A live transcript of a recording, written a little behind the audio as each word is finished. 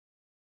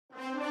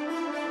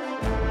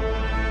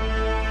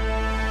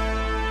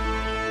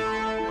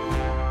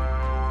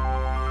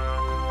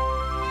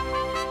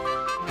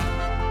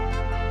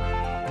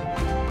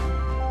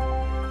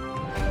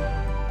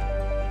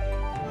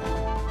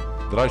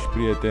Dragi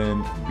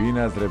prieteni,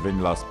 bine ați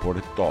revenit la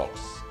Sport Talks.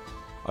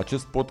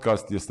 Acest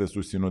podcast este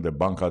susținut de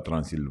Banca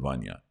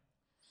Transilvania.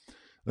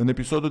 În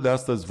episodul de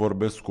astăzi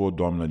vorbesc cu o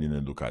doamnă din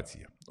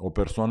educație, o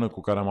persoană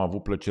cu care am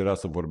avut plăcerea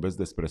să vorbesc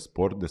despre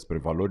sport, despre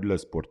valorile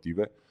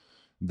sportive,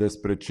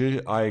 despre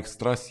ce a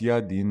extras ea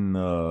din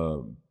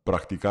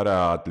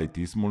practicarea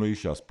atletismului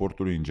și a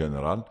sportului în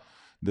general,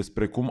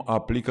 despre cum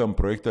aplică în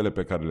proiectele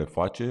pe care le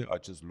face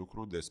acest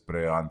lucru,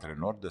 despre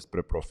antrenori,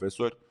 despre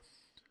profesori.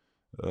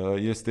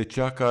 Este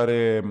cea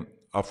care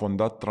a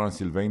fondat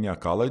Transylvania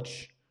College,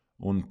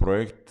 un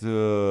proiect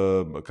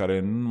care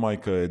nu numai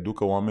că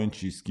educă oameni,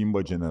 ci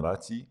schimbă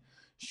generații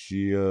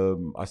și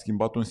a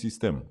schimbat un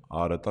sistem.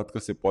 A arătat că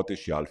se poate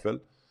și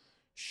altfel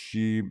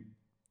și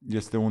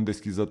este un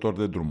deschizător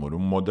de drumuri,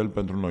 un model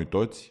pentru noi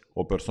toți,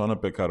 o persoană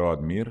pe care o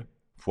admir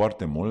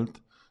foarte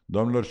mult,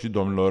 doamnelor și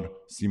domnilor,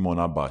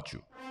 Simona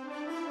Baciu.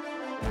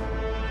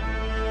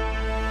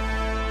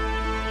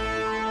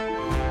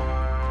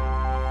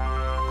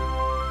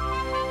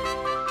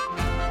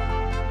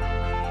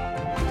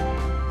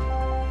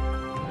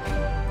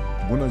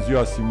 Bună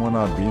ziua,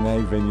 Simona, bine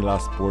ai venit la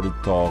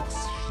Sport Talks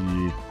și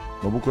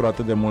mă bucur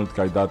atât de mult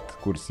că ai dat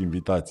curs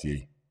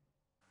invitației.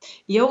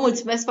 Eu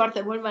mulțumesc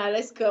foarte mult, mai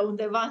ales că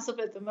undeva în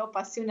sufletul meu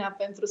pasiunea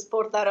pentru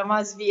sport a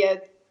rămas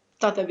vie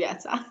toată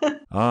viața.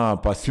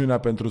 Pasiunea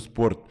pentru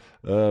sport.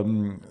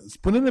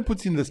 Spune-ne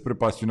puțin despre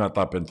pasiunea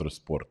ta pentru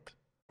sport.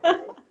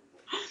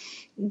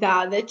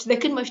 Da, deci de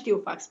când mă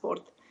știu fac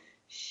sport.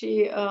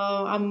 Și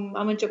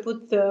am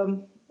început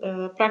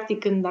practic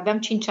când aveam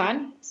 5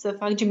 ani să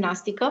fac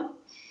gimnastică.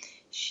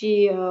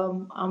 Și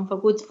am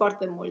făcut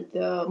foarte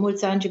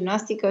mulți ani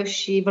gimnastică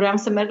și vreau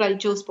să merg la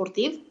liceu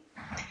sportiv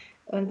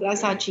în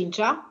clasa a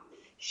 5-a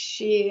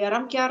și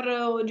eram chiar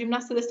o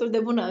gimnastă destul de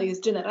bună,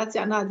 este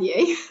generația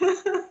Nadiei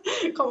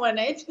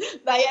Comăneci,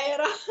 dar ea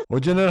era... O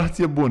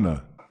generație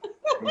bună!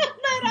 Noi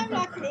eram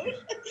la Cluj,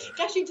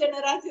 ca și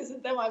generație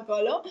suntem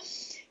acolo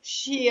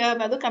și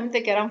mi-aduc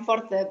aminte că eram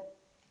foarte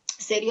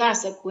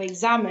serioasă cu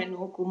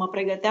examenul, cum mă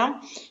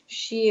pregăteam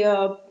și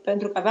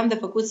pentru că aveam de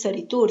făcut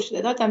sărituri și de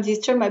toate am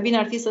zis cel mai bine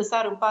ar fi să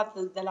sar în pat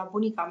de la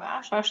bunica mea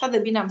și așa de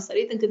bine am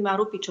sărit încât mi-a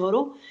rupt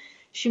piciorul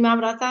și mi-am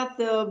ratat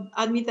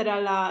admiterea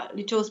la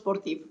liceu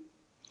sportiv.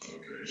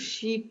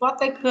 Și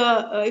poate că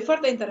e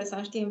foarte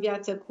interesant, știi, în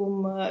viață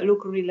cum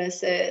lucrurile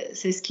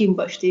se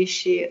schimbă, știi,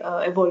 și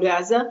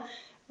evoluează.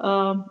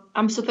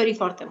 Am suferit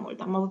foarte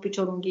mult. Am avut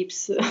piciorul în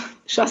gips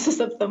 6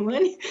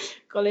 săptămâni.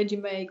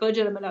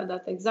 Colegele mele au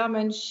dat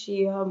examen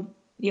și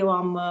eu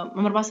am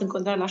rămas în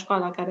continuare la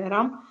școala la care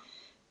eram.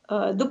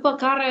 După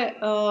care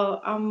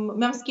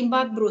mi-am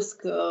schimbat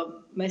brusc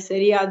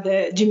meseria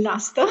de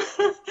gimnastă.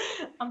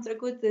 Am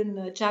trecut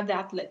în cea de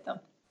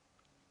atletă.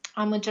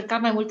 Am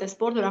încercat mai multe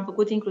sporturi, am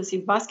făcut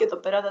inclusiv basket, o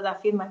perioadă, dar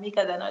fiind mai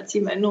mică de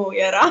înălțime, nu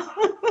eram,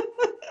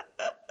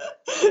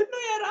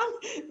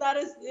 dar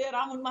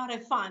eram un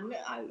mare fan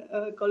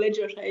al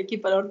colegilor și a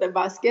echipelor de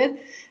basket.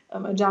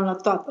 Mergeam la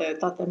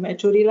toate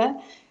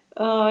meciurile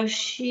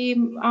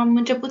și am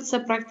început să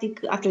practic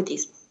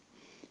atletism.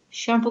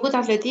 Și am făcut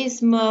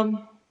atletism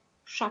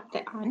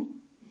 7 ani.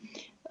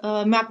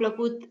 Mi-a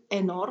plăcut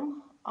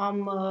enorm.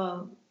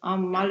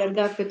 Am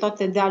alergat pe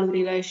toate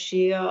dealurile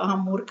și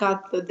am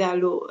urcat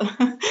dealul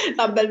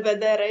la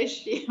Belvedere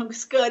și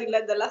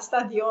scările de la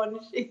stadion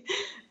și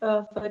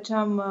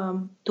făceam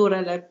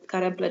turele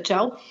care îmi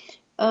plăceau.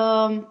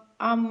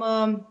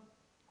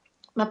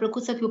 Mi-a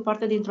plăcut să fiu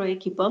parte dintr-o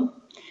echipă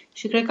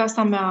și cred că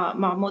asta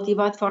m-a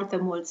motivat foarte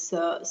mult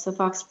să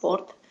fac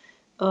sport.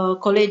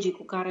 Colegii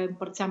cu care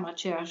împărțeam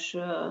aceeași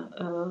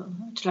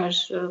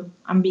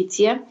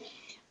ambiție.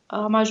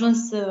 Am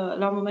ajuns,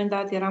 la un moment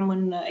dat, eram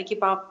în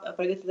echipa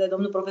pregătită de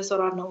domnul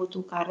profesor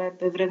Arnautu, care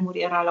pe vremuri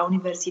era la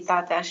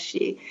universitatea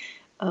și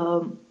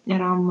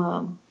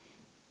eram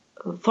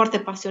foarte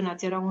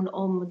pasionați. Era un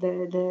om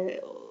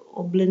de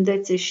o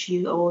blândețe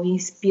și o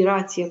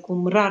inspirație,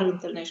 cum rar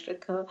întâlnești. Cred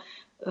că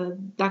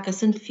dacă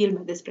sunt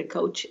filme despre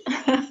coach,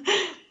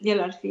 el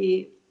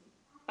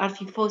ar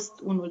fi fost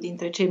unul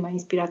dintre cei mai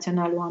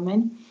inspiraționali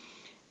oameni.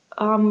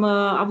 Am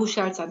avut și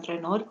alți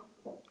antrenori.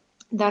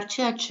 Dar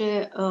ceea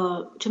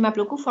ce mi-a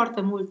plăcut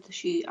foarte mult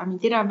și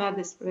amintirea mea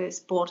despre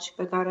sport și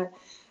pe care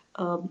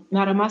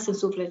mi-a rămas în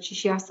suflet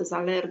și astăzi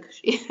alerg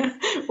și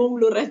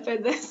umblu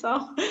repede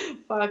sau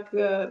fac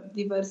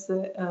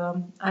diverse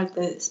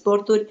alte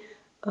sporturi,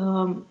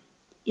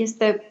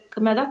 este că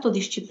mi-a dat o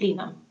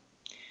disciplină.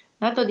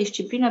 Mi-a dat o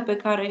disciplină pe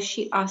care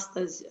și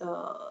astăzi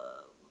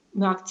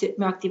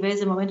mi-o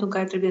activez în momentul în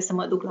care trebuie să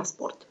mă duc la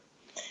sport.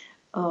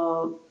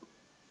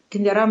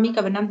 Când eram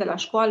mică, veneam de la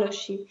școală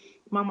și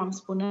mama îmi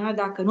spunea,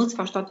 dacă nu-ți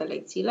faci toate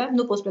lecțiile,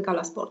 nu poți pleca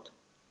la sport.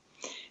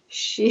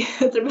 Și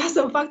trebuia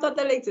să-mi fac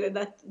toate lecțiile,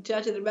 dar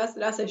ceea ce trebuia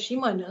să și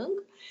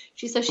mănânc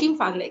și să și-mi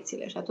fac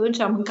lecțiile. Și atunci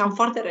mâncam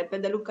foarte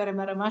repede, lucru care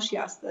mi-a rămas și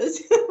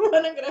astăzi.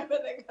 Mănânc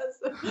repede ca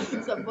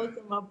să pot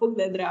să mă apuc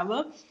de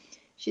treabă.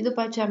 Și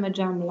după aceea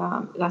mergeam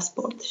la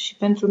sport. Și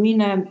pentru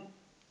mine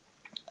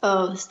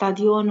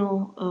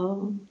stadionul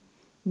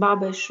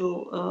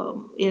Babeșul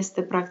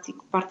este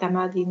practic partea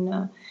mea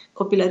din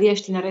copilărie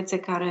și tinerețe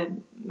care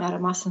mi-a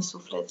rămas în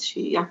suflet și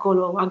e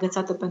acolo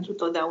agățată pentru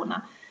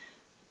totdeauna.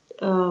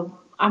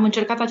 Am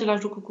încercat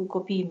același lucru cu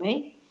copiii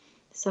mei,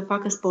 să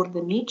facă sport de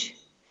mici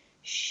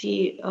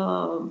și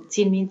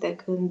țin minte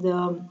când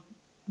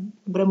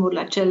vremurile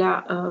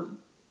acelea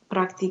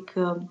practic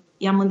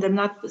i-am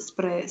îndemnat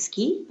spre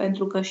schi,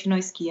 pentru că și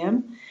noi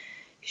schiem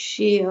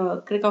și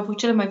cred că au fost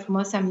cele mai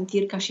frumoase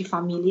amintiri ca și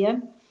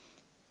familie.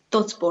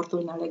 Tot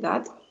sportul ne-a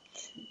legat,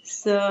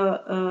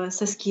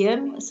 să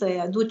schiem,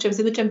 să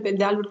ducem pe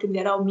dealuri când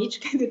erau mici,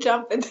 când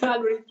duceam pe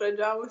dealuri, îi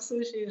trăgeam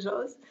sus și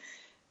jos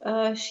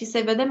și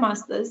să vedem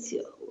astăzi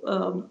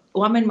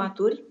oameni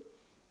maturi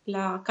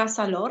la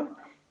casa lor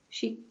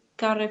și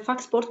care fac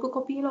sport cu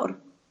copiii lor.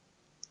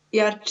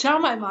 Iar cea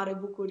mai mare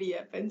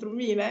bucurie pentru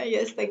mine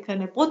este că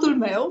nepotul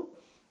meu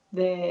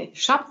de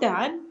 7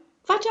 ani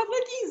face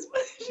atletism.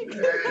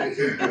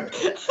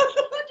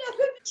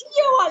 Și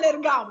eu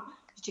alergam.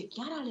 Zice,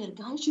 chiar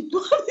alergai și tu?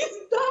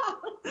 Da!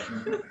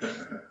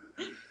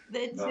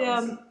 Deci,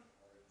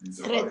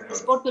 cred că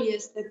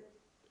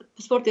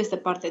sportul este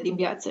parte din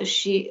viață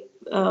și,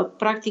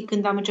 practic,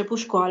 când am început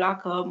școala,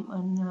 că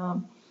în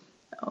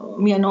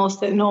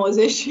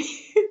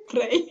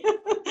 1993,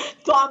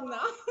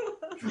 toamna,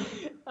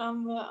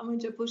 am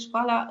început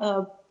școala,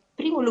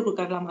 primul lucru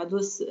care l-am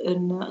adus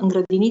în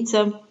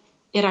grădiniță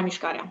era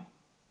mișcarea.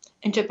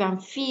 Începeam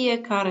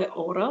fiecare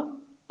oră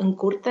în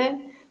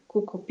curte,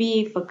 cu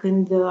copiii,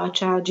 făcând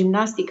acea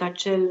gimnastică,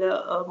 acel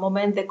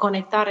moment de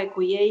conectare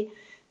cu ei,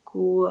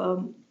 cu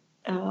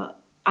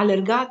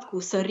alergat, cu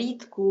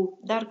sărit,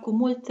 dar cu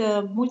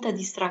multă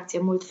distracție,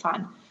 mult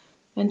fun.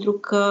 Pentru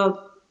că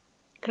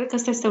cred că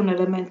ăsta este un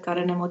element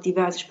care ne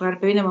motivează și care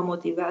pe mine mă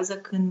motivează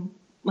când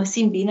mă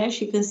simt bine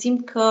și când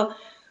simt că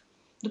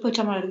după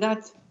ce am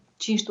alergat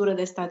 5 ture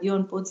de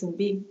stadion pot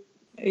zâmbi,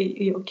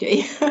 e ok.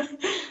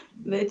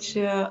 Deci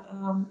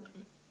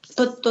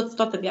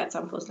toată viața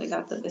am fost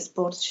legată de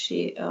sport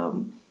și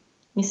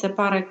mi se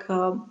pare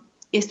că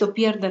este o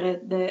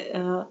pierdere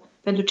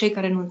pentru cei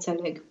care nu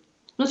înțeleg.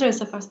 Nu trebuie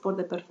să faci sport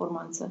de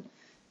performanță,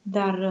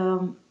 dar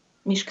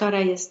mișcarea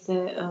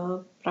este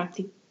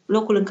practic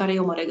locul în care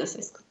eu mă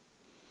regăsesc.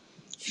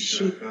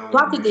 Și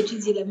toate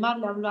deciziile mari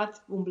le-am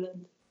luat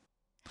umblând.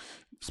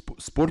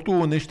 Sportul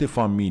unește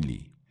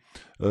familii.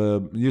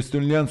 Este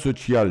un liant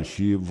social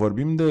și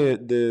vorbim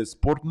de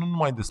sport, nu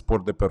numai de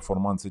sport de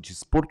performanță, ci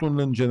sportul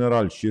în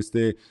general și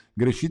este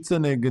greșit să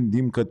ne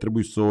gândim că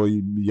trebuie să o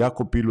ia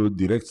copilul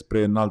direct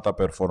spre înalta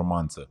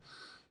performanță.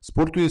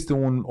 Sportul este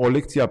o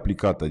lecție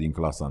aplicată din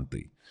clasa 1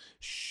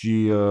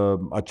 și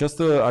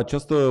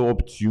această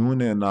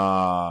opțiune în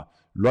a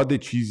lua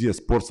decizie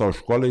sport sau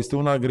școală este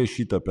una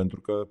greșită,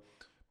 pentru că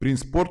prin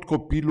sport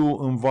copilul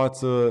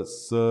învață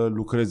să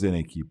lucreze în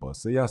echipă,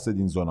 să iasă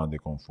din zona de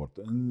confort,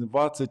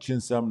 învață ce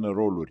înseamnă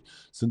roluri.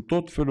 Sunt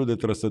tot felul de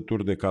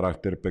trăsături de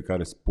caracter pe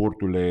care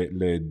sportul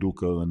le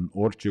educă în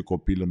orice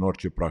copil, în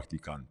orice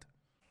practicant.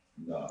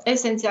 Da.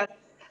 Esențial.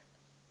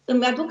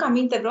 Îmi aduc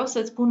aminte, vreau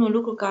să-ți spun un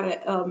lucru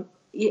care...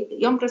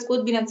 eu am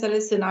crescut,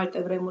 bineînțeles, în alte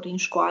vremuri în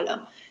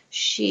școală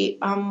și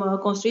am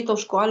construit o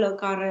școală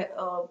care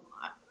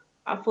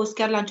a fost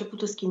chiar la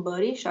începutul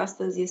schimbării și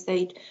astăzi este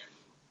aici.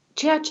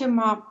 Ceea ce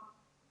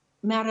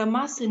mi-a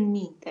rămas în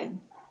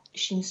minte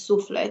și în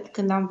suflet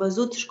când am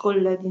văzut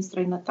școlile din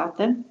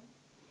străinătate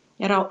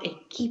erau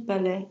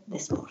echipele de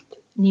sport.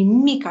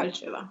 Nimic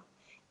altceva.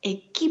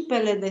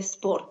 Echipele de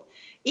sport.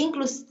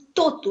 Inclus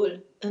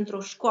totul într-o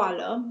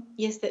școală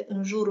este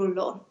în jurul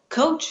lor.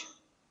 Coach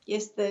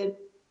este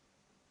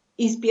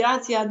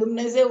inspirația,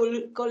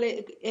 Dumnezeul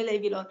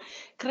elevilor.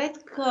 Cred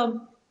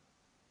că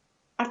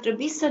ar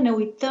trebui să ne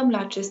uităm la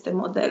aceste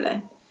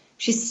modele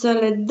și să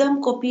le dăm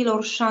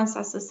copiilor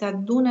șansa să se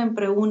adune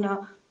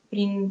împreună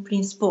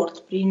prin sport,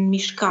 prin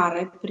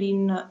mișcare,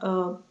 prin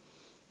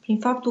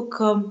faptul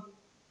că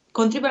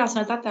contribuie la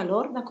sănătatea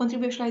lor, dar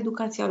contribuie și la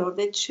educația lor.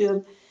 Deci,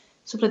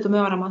 sufletul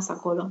meu a rămas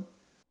acolo.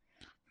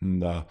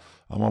 Da.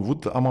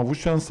 Am avut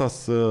șansa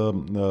să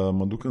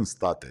mă duc în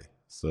state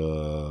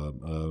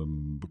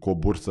cu o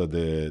bursă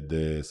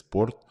de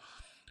sport.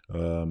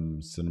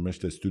 Se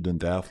numește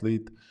Student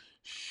Athlete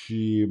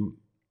și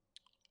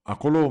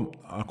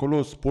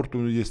acolo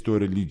sportul este o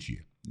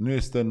religie. Nu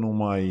este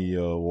numai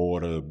o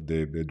oră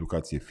de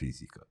educație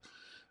fizică.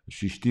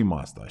 Și știm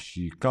asta.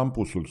 Și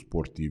campusul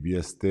sportiv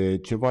este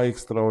ceva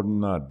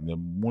extraordinar.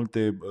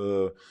 Multe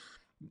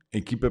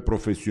echipe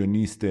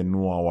profesioniste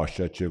nu au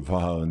așa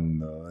ceva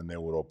în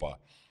Europa.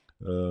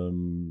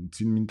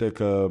 Țin minte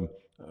că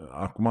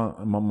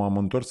m-am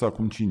întors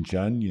acum 5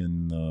 ani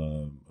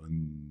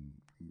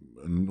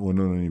în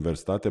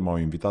universitate, m-au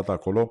invitat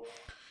acolo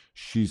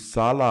și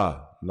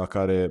sala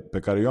pe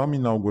care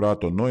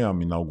noi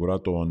am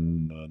inaugurat-o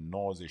în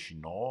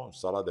 99,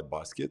 sala de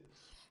basket,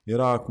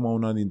 era acum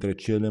una dintre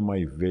cele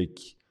mai vechi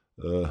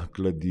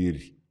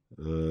clădiri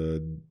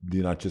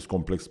din acest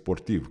complex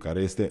sportiv,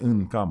 care este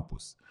în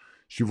campus.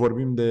 Și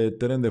vorbim de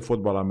teren de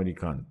fotbal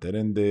american,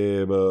 teren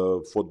de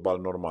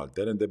fotbal normal,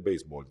 teren de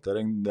baseball,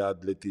 teren de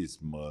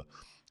atletism,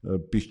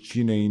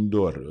 piscine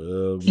indoor,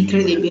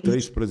 Incredibil.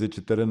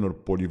 13 terenuri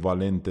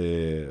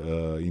polivalente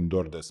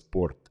indoor de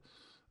sport.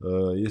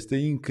 Este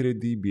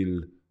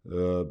incredibil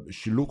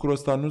și lucrul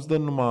ăsta nu-ți dă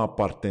numai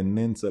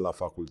apartenență la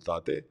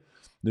facultate,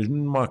 deci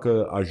nu numai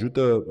că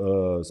ajută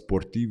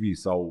sportivii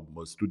sau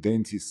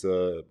studenții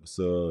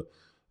să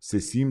se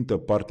simtă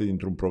parte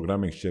dintr-un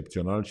program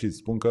excepțional și îți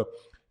spun că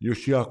eu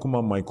și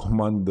acum mai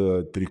comand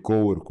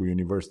tricouri cu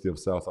University of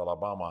South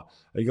Alabama,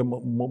 adică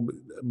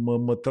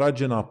mă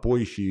trage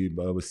înapoi și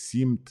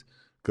simt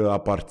că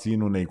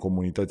aparțin unei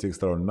comunități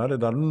extraordinare,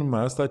 dar nu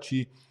numai asta,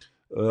 ci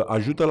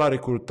ajută la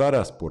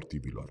recrutarea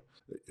sportivilor.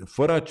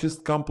 Fără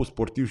acest campus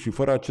sportiv și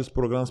fără acest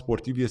program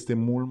sportiv este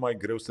mult mai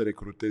greu să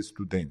recrutezi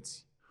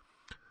studenți.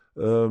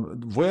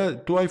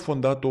 Tu ai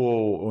fondat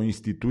o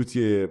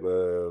instituție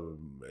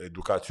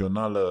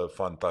educațională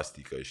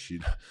fantastică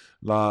și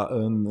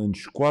în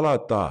școala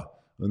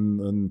ta,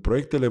 în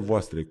proiectele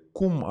voastre,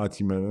 cum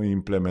ați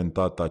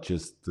implementat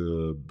acest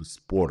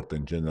sport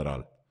în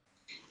general?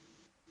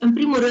 În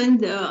primul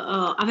rând,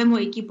 avem o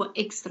echipă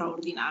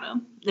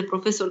extraordinară de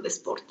profesori de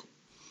sport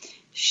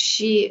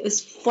și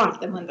sunt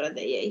foarte mândră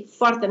de ei,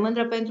 foarte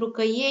mândră pentru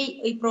că ei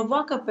îi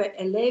provoacă pe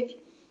elevi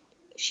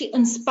și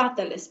în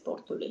spatele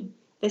sportului.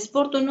 Deci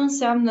sportul nu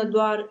înseamnă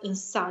doar în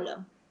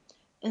sală,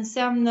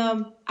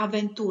 înseamnă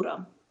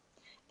aventură,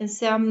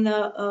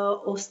 înseamnă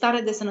o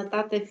stare de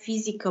sănătate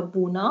fizică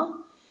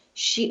bună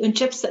și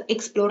începi să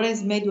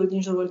explorezi mediul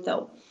din jurul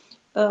tău.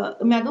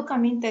 Îmi aduc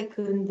aminte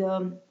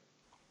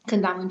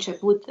când am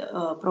început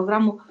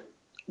programul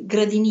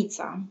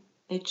Grădinița,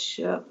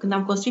 deci când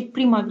am construit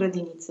prima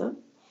grădiniță,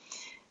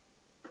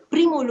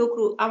 primul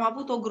lucru, am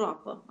avut o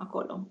groapă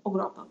acolo, o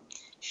groapă.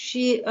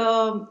 Și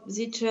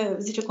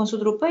zice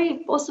consultorul,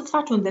 păi o să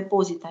faci un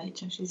depozit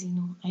aici. Și zic,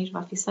 nu, aici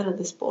va fi sală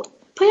de sport.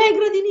 Păi ai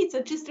grădiniță,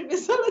 ce-ți trebuie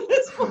sală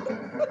de sport?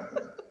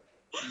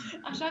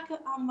 Așa că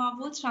am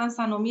avut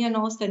șansa în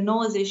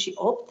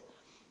 1998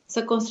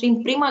 să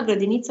construim prima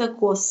grădiniță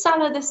cu o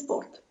sală de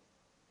sport.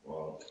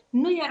 Wow.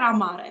 Nu era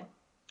mare,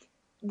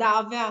 dar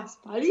avea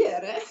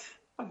spaliere,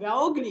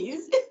 avea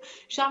oglinzi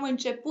și am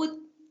început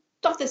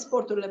toate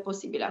sporturile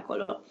posibile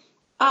acolo.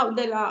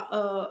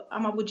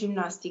 Am avut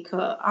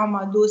gimnastică, am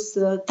adus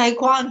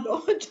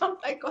taekwondo,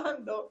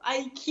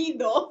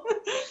 aikido,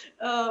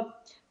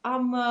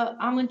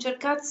 am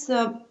încercat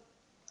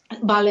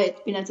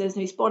balet, bineînțeles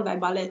nu-i sport, dar e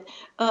balet.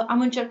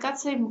 Am încercat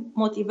să-i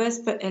motivez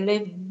pe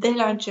elevi de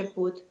la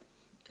început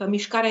că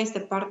mișcarea este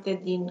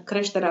parte din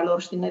creșterea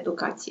lor și din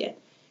educație.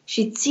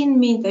 Și țin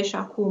minte și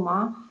acum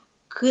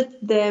cât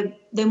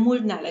de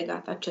mult ne-a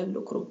legat acel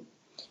lucru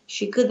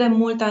și cât de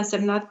mult a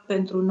însemnat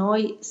pentru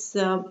noi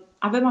să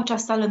avem acea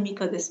sală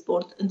mică de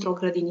sport într-o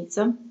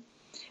grădiniță,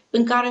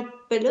 în care,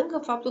 pe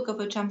lângă faptul că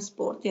făceam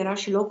sport, era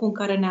și locul în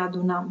care ne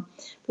adunam.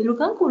 Pentru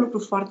că încă un lucru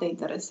foarte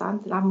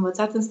interesant, l-am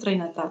învățat în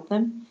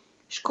străinătate,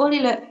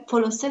 școlile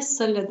folosesc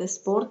sălile de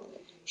sport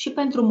și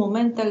pentru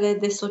momentele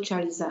de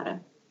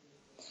socializare.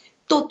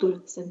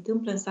 Totul se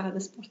întâmplă în sala de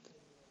sport.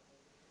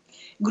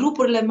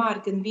 Grupurile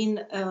mari, când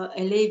vin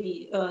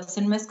elevii,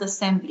 se numesc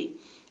assembly,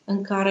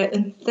 în care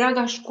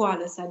întreaga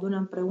școală se adună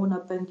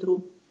împreună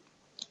pentru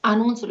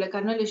anunțurile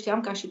care noi le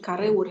știam ca și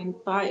careuri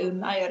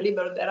în aer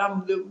liber, unde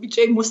eram de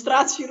obicei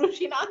mustrați și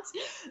rușinați.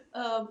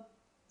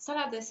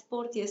 Sala de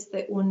sport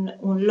este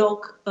un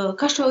loc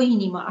ca și o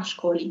inimă a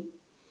școlii,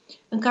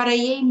 în care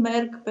ei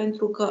merg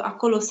pentru că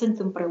acolo sunt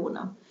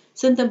împreună.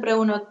 Sunt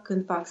împreună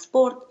când fac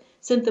sport,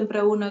 sunt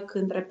împreună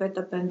când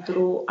repetă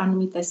pentru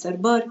anumite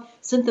sărbări,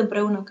 sunt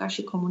împreună ca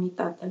și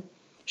comunitate.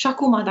 Și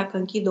acum, dacă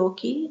închid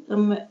ochii,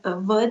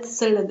 văd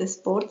sălile de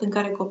sport în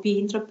care copiii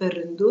intră pe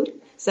rânduri,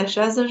 se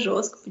așează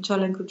jos cu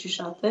picioarele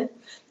încrucișate.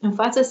 În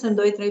față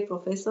sunt 2-3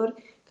 profesori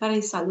care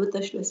îi salută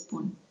și le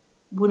spun: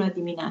 bună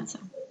dimineața!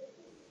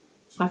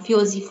 Va fi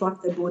o zi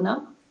foarte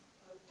bună.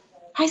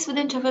 Hai să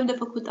vedem ce avem de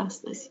făcut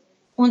astăzi.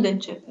 Unde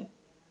începe?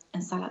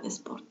 În sala de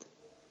sport.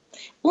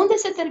 Unde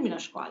se termină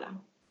școala?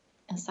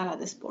 În sala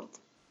de sport.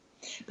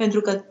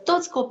 Pentru că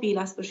toți copiii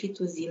la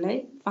sfârșitul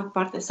zilei fac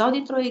parte sau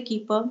dintr-o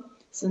echipă,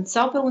 sunt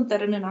sau pe un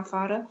teren în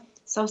afară,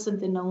 sau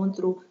sunt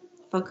înăuntru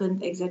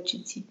făcând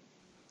exerciții.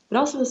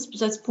 Vreau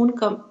să-ți spun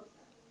că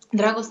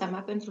dragostea mea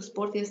pentru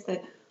sport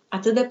este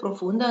atât de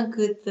profundă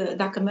încât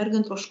dacă merg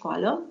într-o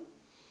școală,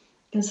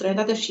 în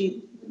străinătate,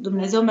 și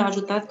Dumnezeu mi-a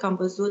ajutat că am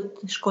văzut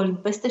școli în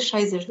peste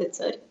 60 de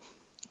țări,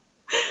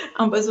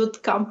 am văzut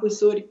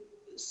campusuri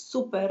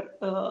super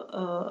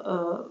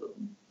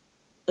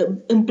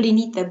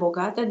împlinite,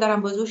 bogate, dar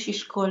am văzut și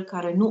școli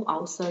care nu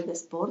au săli de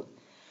sport,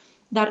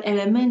 dar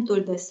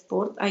elementul de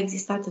sport a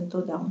existat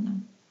întotdeauna.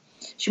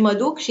 Și mă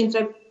duc și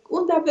întreb: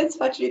 unde aveți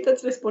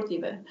facilitățile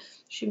sportive?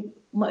 Și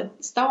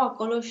stau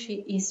acolo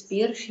și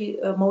inspir și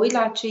mă uit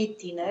la acei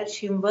tineri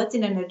și învăț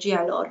din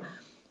energia lor.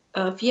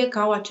 Fie că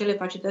au acele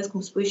facilități,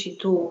 cum spui și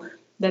tu,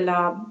 de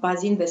la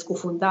bazin de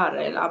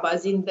scufundare, la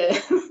bazin de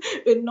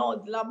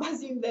înod, la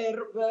bazin de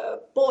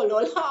polo,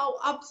 la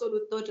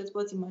absolut tot ce îți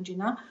poți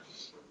imagina.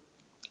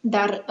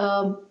 Dar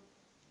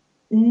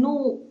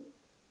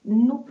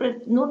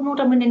nu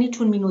rămâne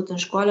niciun minut în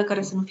școală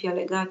care să nu fie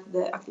legat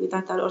de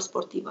activitatea lor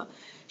sportivă.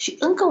 Și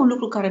încă un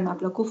lucru care mi-a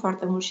plăcut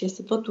foarte mult și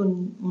este tot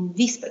un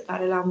vis pe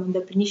care l-am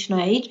îndeplinit și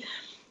noi aici,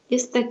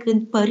 este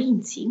când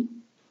părinții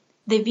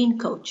devin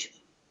coach.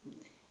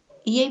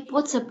 Ei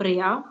pot să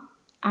preia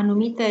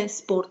anumite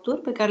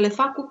sporturi pe care le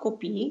fac cu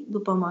copiii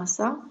după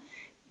masa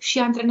și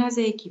antrenează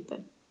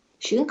echipe.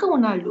 Și încă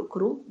un alt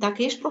lucru,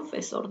 dacă ești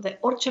profesor de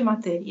orice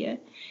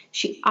materie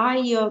și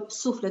ai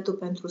sufletul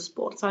pentru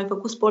sport sau ai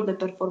făcut sport de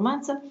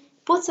performanță,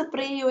 poți să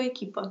preiei o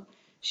echipă.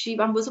 Și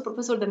am văzut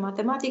profesor de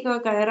matematică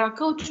care era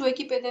coach-ul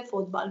echipei de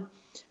fotbal.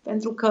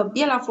 Pentru că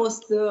el a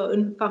fost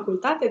în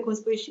facultate, cum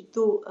spui și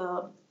tu,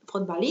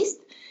 fotbalist,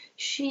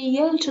 și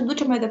el ce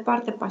duce mai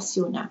departe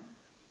pasiunea.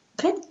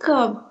 Cred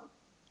că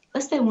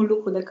ăsta e un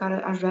lucru de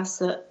care aș vrea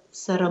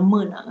să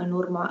rămână în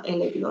urma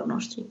elevilor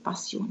noștri,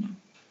 pasiunea.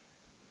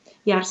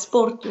 Iar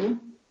sportul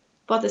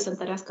poate să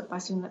întărească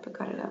pasiunile pe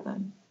care le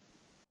avem.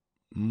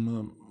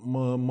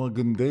 Mă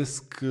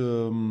gândesc,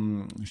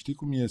 știi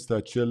cum este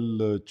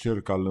acel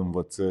cerc al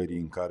învățării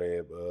în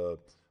care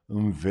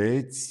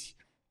înveți,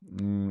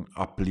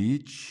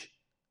 aplici,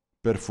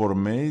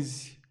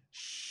 performezi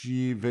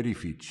și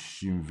verifici.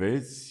 Și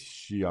înveți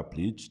și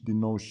aplici din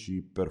nou și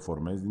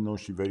performezi din nou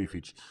și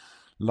verifici.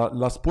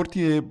 La sport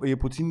e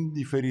puțin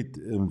diferit.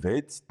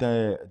 Înveți,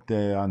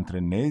 te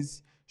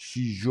antrenezi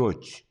și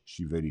joci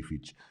și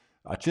verifici.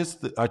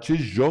 Acest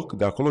joc,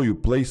 de acolo, you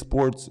play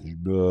sports,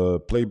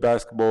 play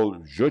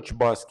basketball, joci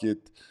basket,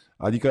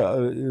 adică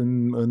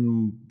în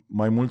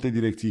mai multe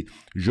direcții,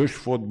 joci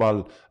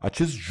fotbal.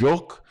 Acest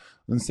joc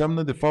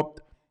înseamnă, de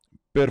fapt,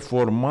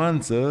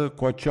 performanță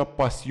cu acea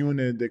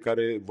pasiune de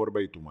care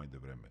vorbeai tu mai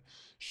devreme.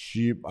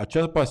 Și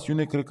acea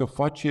pasiune cred că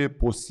face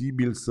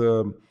posibil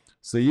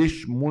să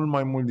ieși mult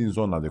mai mult din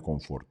zona de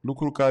confort.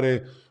 Lucru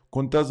care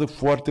contează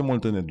foarte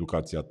mult în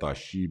educația ta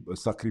și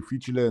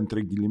sacrificiile,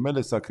 între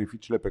ghilimele,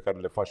 sacrificiile pe care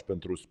le faci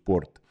pentru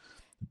sport,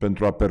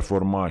 pentru a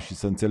performa și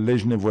să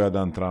înțelegi nevoia de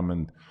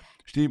antrenament.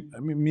 Știi,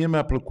 mie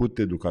mi-a plăcut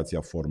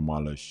educația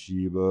formală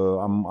și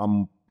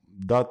am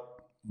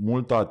dat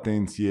multă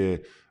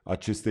atenție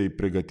acestei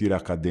pregătiri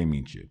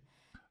academice.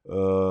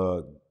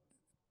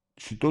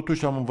 Și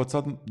totuși am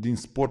învățat din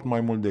sport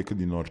mai mult decât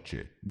din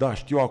orice. Da,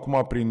 știu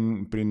acum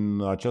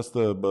prin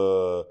această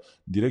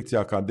direcție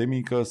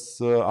academică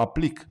să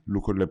aplic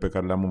lucrurile pe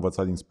care le-am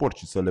învățat din sport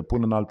și să le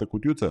pun în altă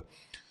cutiuță.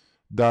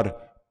 Dar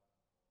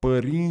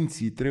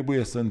părinții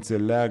trebuie să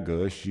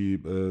înțeleagă și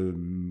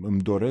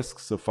îmi doresc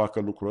să facă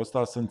lucrul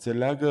ăsta, să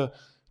înțeleagă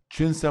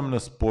ce înseamnă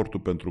sportul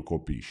pentru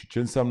copii și ce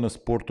înseamnă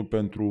sportul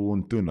pentru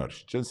un tânăr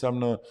și ce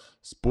înseamnă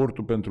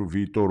sportul pentru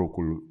viitorul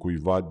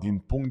cuiva din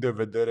punct de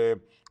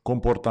vedere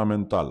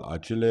comportamental,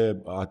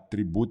 acele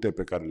atribute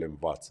pe care le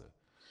învață.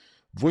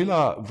 Voi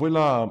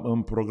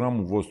în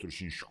programul vostru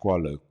și în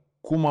școală,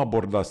 cum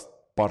abordați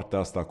partea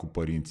asta cu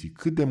părinții?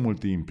 Cât de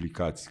mult îi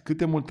implicați? Cât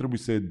de mult trebuie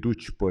să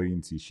educi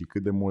părinții și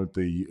cât de mult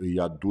îi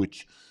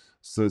aduci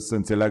să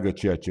înțeleagă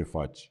ceea ce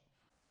faci?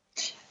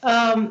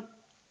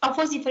 Au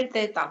fost diferite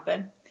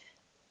etape.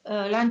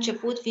 La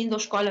început, fiind o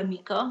școală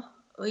mică,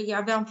 îi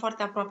aveam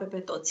foarte aproape pe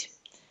toți.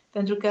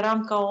 Pentru că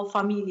eram ca o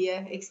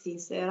familie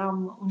extinsă.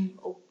 Eram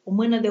o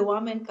mână de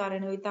oameni care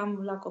ne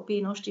uitam la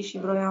copiii noștri și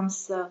vroiam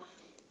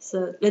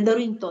să le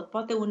dăruim tot.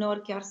 Poate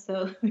uneori chiar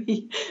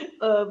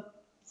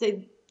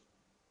să-i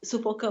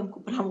sufocăm cu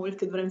prea mult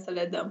cât vrem să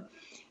le dăm.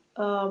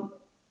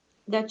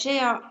 De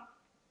aceea,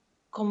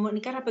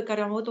 comunicarea pe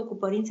care am avut-o cu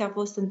părinții a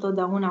fost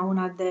întotdeauna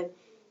una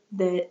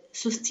de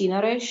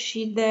susținere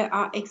și de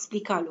a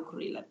explica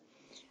lucrurile.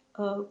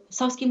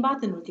 S-au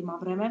schimbat în ultima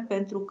vreme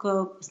pentru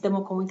că suntem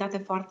o comunitate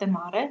foarte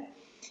mare,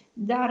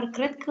 dar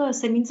cred că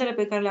semințele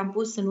pe care le-am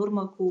pus în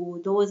urmă cu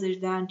 20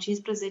 de ani,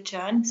 15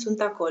 ani sunt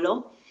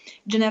acolo.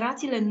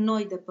 Generațiile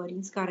noi de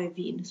părinți care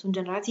vin sunt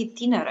generații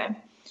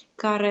tinere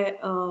care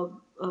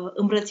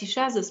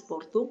îmbrățișează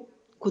sportul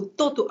cu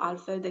totul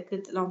altfel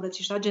decât l-a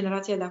îmbrățișat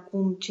generația de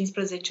acum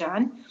 15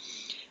 ani.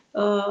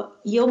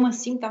 Eu mă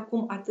simt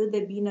acum atât de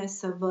bine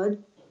să văd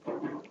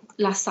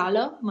la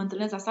sală, mă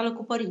întâlnesc la sală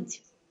cu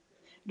părinți.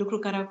 Lucru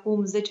care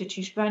acum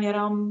 10-15 ani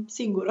eram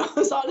singură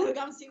sau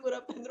alergam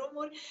singură pe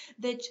drumuri.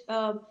 Deci,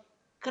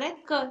 cred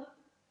că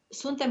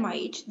suntem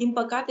aici. Din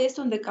păcate,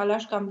 este un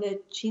decalaj cam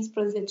de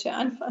 15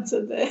 ani față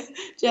de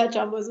ceea ce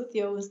am văzut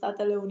eu în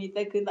Statele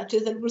Unite, când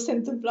aceste lucruri se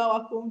întâmplau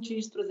acum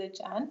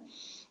 15 ani.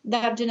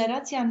 Dar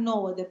generația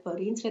nouă de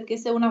părinți, cred că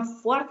este una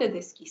foarte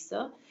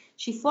deschisă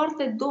și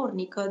foarte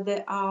dornică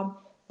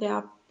de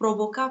a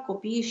provoca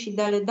copiii și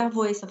de a le da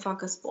voie să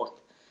facă sport.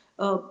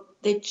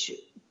 Deci,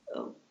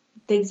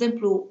 de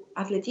exemplu,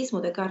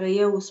 atletismul de care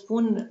eu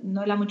spun,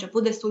 noi l-am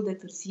început destul de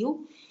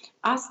târziu.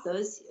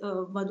 Astăzi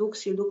mă duc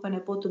și îl duc pe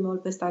nepotul meu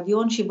pe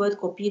stadion și văd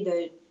copii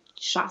de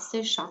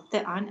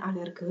 6-7 ani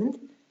alergând.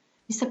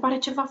 Mi se pare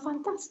ceva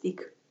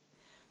fantastic.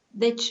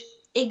 Deci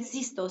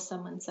există o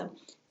sămânță.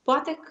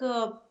 Poate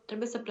că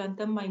trebuie să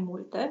plantăm mai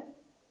multe,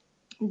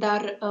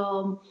 dar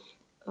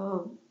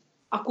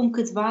acum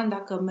câțiva ani,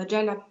 dacă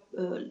mergeai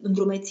în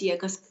drumeție,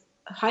 că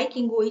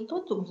hiking-ul e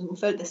tot un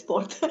fel de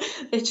sport.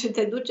 Deci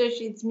te duce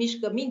și îți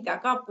mișcă mintea,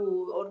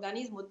 capul,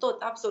 organismul,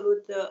 tot,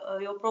 absolut.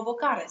 E o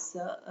provocare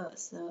să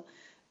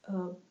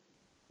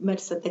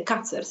mergi să te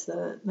cațări,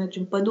 să mergi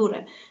în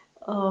pădure.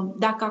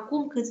 Dacă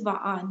acum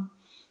câțiva ani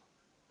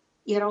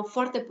erau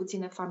foarte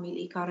puține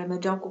familii care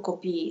mergeau cu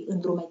copiii în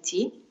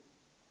drumeții,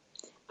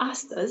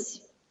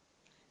 astăzi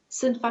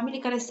sunt familii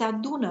care se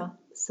adună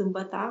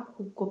sâmbăta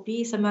cu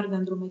copiii să meargă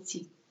în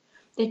drumeții.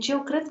 Deci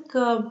eu cred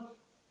că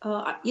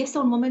este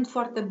un moment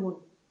foarte bun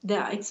de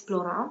a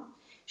explora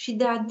și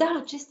de a da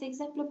aceste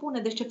exemple bune.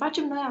 Deci ce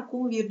facem noi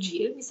acum,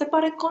 Virgil, mi se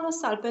pare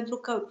colosal, pentru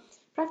că,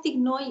 practic,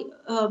 noi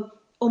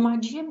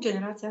omagiem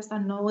generația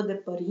asta nouă de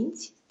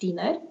părinți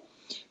tineri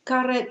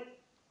care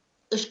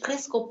își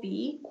cresc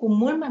copiii cu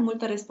mult mai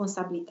multă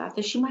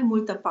responsabilitate și mai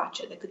multă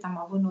pace decât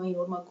am avut noi în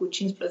urmă cu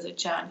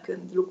 15 ani,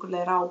 când lucrurile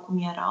erau cum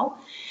erau.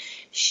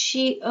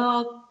 Și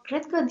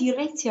cred că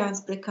direcția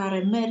spre care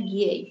merg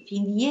ei,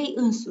 fiind ei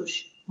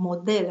însuși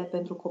modele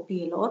pentru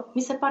copiii lor,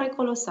 mi se pare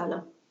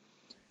colosală.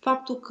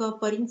 Faptul că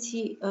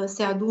părinții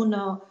se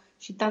adună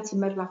și tații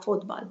merg la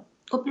fotbal.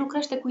 Copilul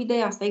crește cu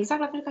ideea asta,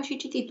 exact la fel ca și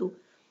cititul.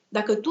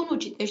 Dacă tu nu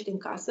citești în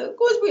casă,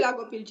 cum spui la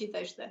copil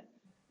citește?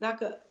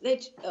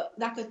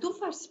 Dacă tu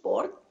faci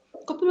sport,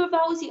 copilul va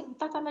auzi,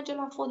 tata merge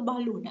la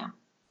fotbal lunea.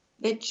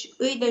 Deci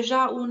îi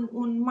deja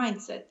un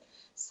mindset.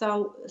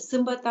 Sau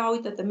sâmbătă,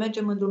 uite-te,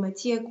 mergem în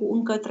drumeție cu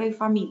încă 3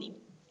 familii.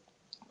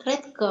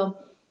 Cred că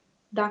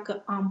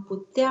dacă am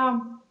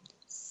putea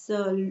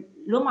să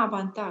luăm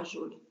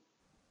avantajul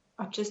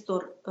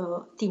acestor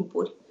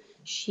timpuri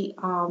și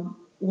a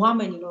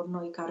oamenilor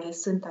noi care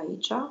sunt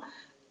aici,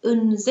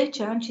 în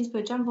 10 ani,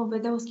 15 ani vom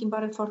vedea o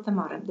schimbare foarte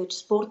mare. Deci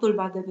sportul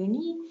va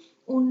deveni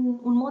un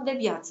mod de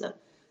viață.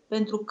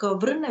 Pentru că,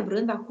 vrând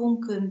nevrând, acum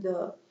când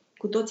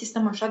cu toții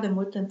stăm așa de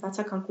mult în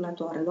fața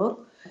calculatoarelor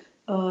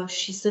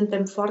și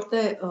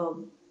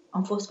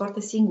am fost foarte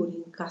singuri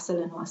în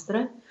casele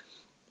noastre,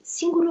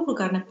 singurul lucru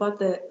care ne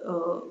poate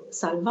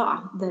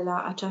salva de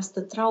la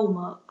această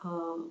traumă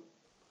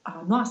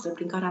a noastră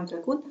prin care am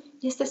trecut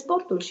este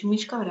sportul și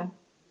mișcarea.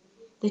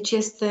 Deci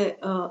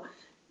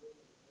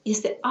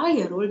este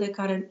aerul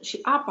și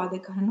apa de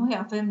care noi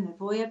avem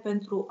nevoie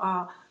pentru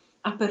a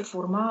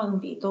performa în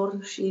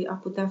viitor și a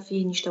putea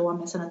fi niște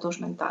oameni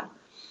sănătoși mental.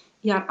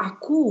 Iar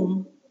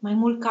acum, mai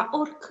mult ca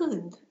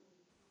oricând,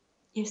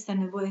 este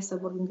nevoie să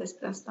vorbim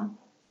despre asta.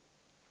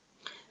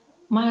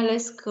 Mai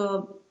ales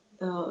că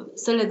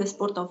sălile de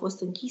sport au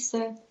fost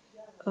închise,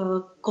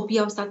 copiii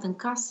au stat în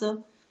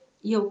casă.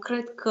 Eu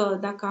cred că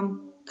dacă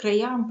am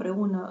crea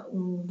împreună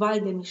un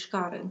val de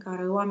mișcare în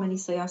care oamenii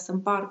să iasă în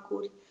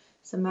parcuri,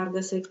 să meargă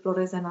să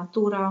exploreze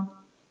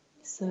natura,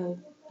 să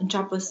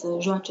înceapă să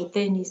joace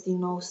tenis din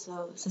nou,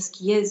 să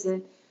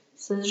schieze,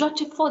 să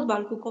joace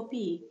fotbal cu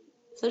copiii.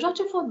 Să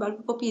joace fotbal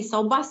cu copiii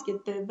sau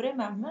basket pe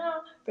vremea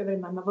mea,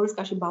 vorbesc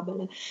ca și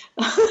babele.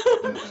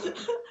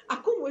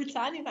 Acum mulți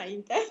ani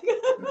înainte.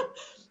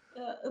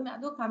 Îmi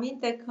aduc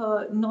aminte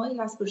că noi,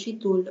 la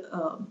sfârșitul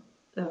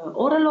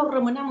orelor,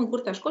 rămâneam în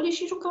curtea școlii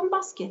și jucam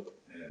basket.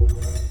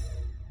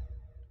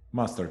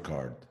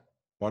 Mastercard,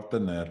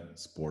 partener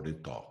Sporty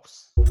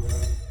Talks.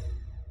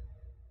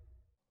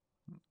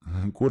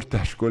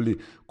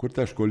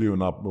 Curtea școlii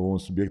e un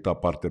subiect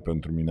aparte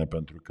pentru mine,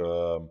 pentru că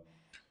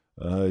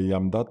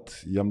i-am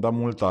dat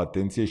multă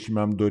atenție și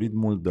mi-am dorit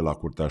mult de la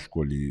curtea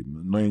școlii.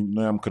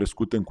 Noi am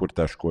crescut în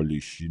curtea școlii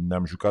și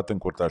ne-am jucat în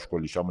curtea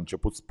școlii și am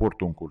început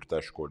sportul în curtea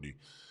școlii.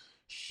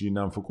 Și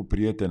ne-am făcut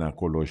prieteni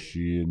acolo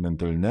și ne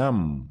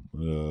întâlneam,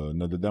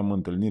 ne dădeam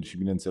întâlniri și,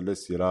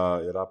 bineînțeles,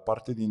 era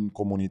parte din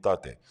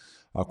comunitate.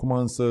 Acum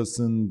însă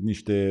sunt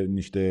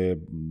niște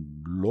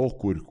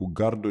locuri cu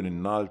garduri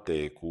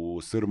înalte, cu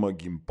sârmă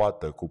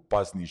ghimpată, cu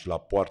pasnici la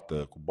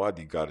poartă, cu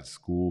bodyguards,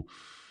 cu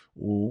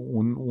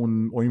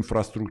o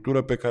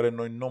infrastructură pe care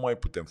noi nu mai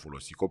putem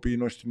folosi. Copiii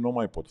noștri nu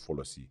mai pot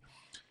folosi.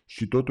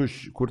 Și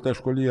totuși, curtea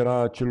școlii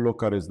era acel loc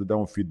care îți dădea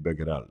un feedback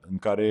real,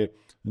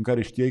 în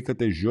care știai că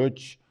te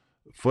joci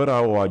fără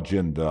o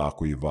agendă a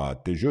cuiva,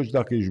 te joci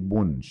dacă ești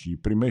bun și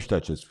primești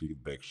acest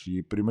feedback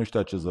și primești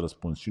acest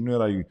răspuns și nu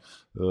erai,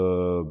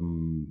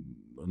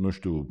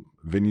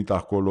 venit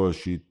acolo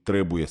și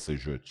trebuie să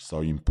joci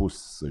sau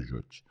impus să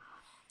joci.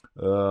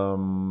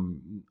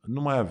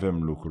 Nu mai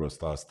avem lucrul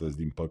ăsta astăzi,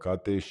 din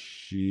păcate,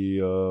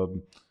 și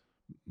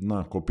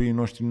copiii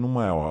noștri nu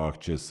mai au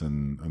acces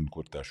în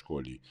curtea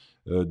școlii.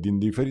 Din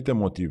diferite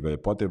motive,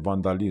 poate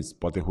vandalism,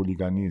 poate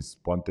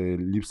huliganism, poate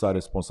lipsa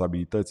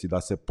responsabilității, dar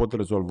se pot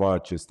rezolva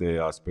aceste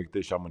aspecte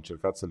și am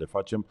încercat să le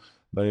facem,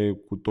 dar e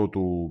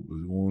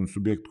un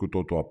subiect cu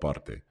totul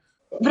aparte.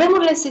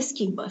 Vremurile se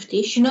schimbă,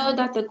 știi? Și noi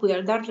odată cu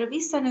el, dar trebuie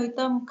să ne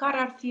uităm care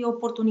ar fi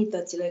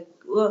oportunitățile.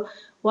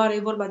 Oare e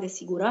vorba de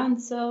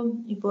siguranță?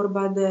 E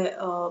vorba de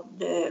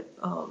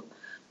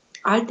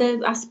alte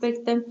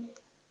aspecte?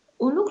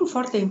 Un lucru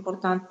foarte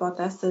important,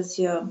 poate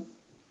astăzi,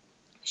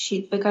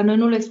 și pe care noi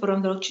nu le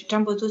explorăm deloc, ce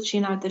am văzut și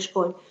în alte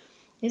școli,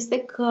 este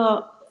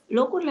că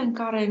locurile în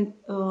care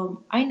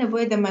ai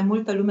nevoie de mai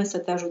multă lume să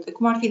te ajute,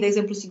 cum ar fi, de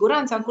exemplu,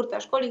 siguranța în curtea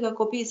școlii, că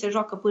copiii se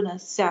joacă până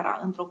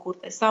seara într-o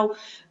curte sau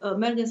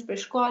merg spre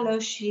școală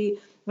și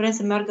vrem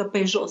să meargă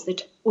pe jos.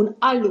 Deci un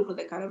alt lucru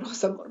de care vreau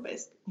să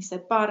vorbesc. Mi se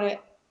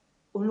pare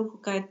un lucru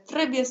care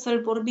trebuie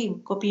să-l vorbim.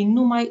 Copiii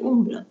nu mai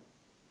umblă.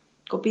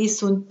 Copiii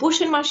sunt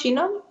puși în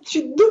mașină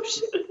și duși,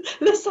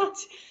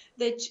 lăsați.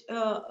 Deci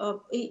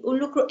e un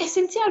lucru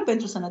esențial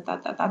pentru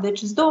sănătatea ta. Deci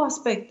sunt două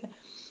aspecte.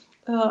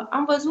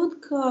 Am văzut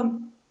că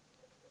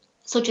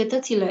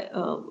societățile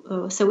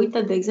se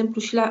uită, de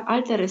exemplu, și la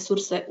alte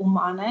resurse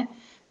umane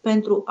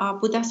pentru a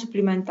putea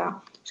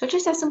suplimenta. Și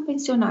acestea sunt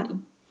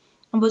pensionarii.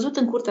 Am văzut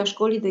în curtea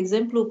școlii, de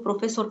exemplu,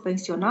 profesori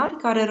pensionari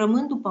care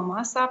rămân după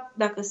masa,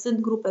 dacă sunt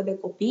grupe de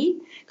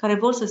copii care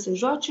vor să se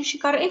joace și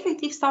care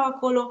efectiv stau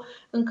acolo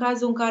în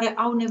cazul în care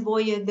au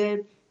nevoie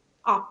de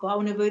apă,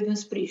 au nevoie de un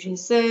sprijin,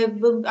 se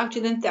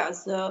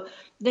accidentează.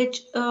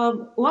 Deci,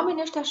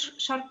 oamenii ăștia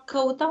și-ar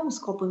căuta un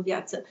scop în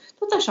viață.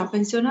 Tot așa,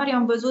 pensionarii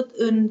am văzut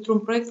într-un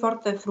proiect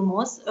foarte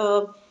frumos,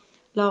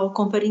 la o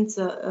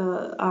conferință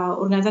a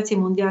Organizației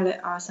Mondiale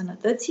a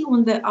Sănătății,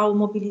 unde au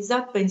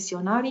mobilizat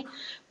pensionarii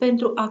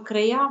pentru a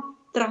crea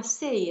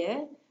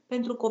trasee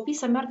pentru copii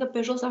să meargă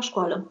pe jos la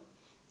școală.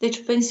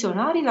 Deci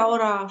pensionarii la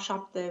ora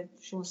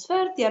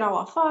 7:15 erau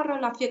afară,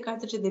 la fiecare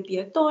trecere de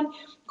pietoni,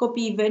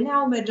 copiii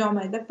veneau, mergeau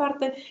mai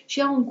departe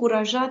și au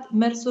încurajat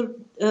mersul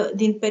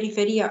din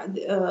periferia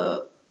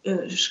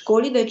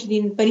școlii, deci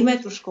din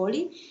perimetrul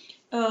școlii,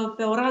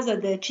 pe o rază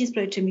de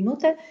 15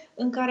 minute,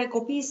 în care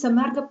copiii să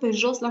meargă pe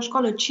jos la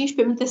școală,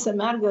 15 minute să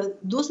meargă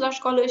dus la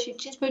școală și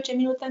 15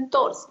 minute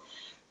întors.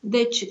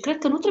 Deci, cred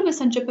că nu trebuie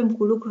să începem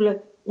cu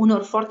lucrurile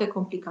unor foarte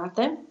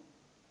complicate,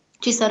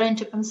 ci să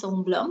reîncepem să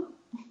umblăm,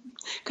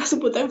 ca să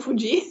putem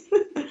fugi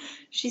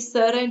și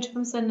să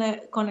reîncepem să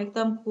ne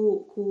conectăm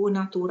cu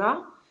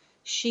natura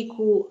și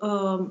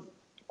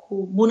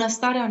cu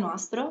bunăstarea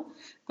noastră,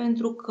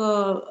 pentru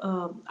că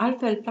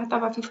altfel plata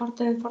va fi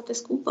foarte, foarte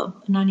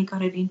scumpă în anii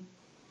care vin.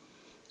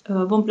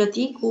 Vom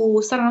plăti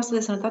cu starea noastră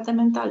de sănătate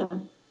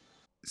mentală.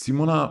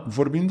 Simona,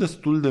 vorbim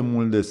destul de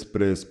mult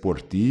despre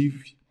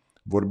sportivi,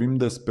 vorbim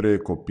despre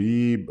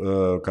copii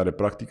care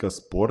practică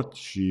sport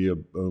și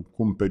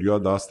cum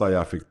perioada asta îi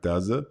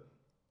afectează,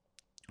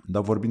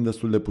 dar vorbim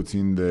destul de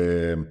puțin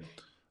de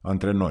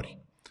antrenori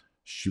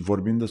și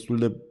vorbim destul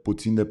de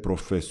puțin de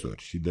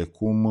profesori și de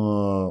cum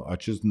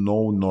acest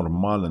nou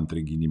normal,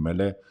 între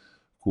ghilimele,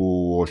 cu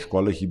o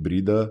școală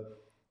hibridă,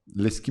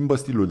 le schimbă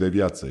stilul de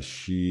viață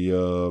și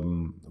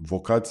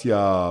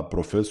vocația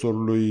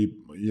profesorului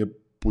e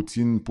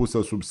puțin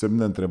pusă sub semn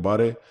de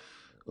întrebare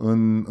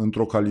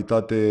într-o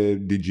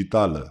calitate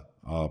digitală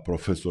a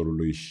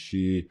profesorului.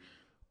 Și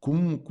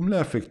cum le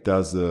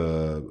afectează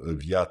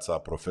viața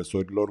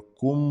profesorilor?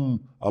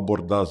 Cum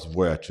abordați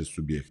voi acest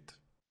subiect?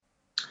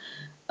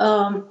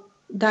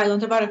 Da, e o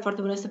întrebare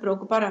foarte bună. Este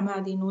preocuparea mea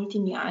din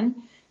ultimii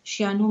ani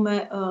și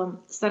anume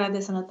starea de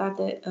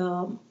sănătate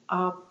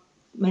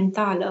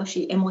mentală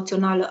și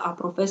emoțională a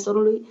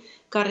profesorului,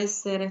 care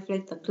se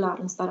reflectă clar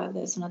în starea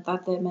de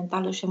sănătate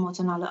mentală și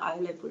emoțională a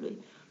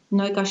elevului.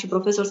 Noi, ca și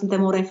profesori,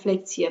 suntem o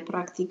reflecție,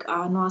 practic,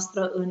 a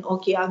noastră în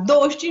ochii a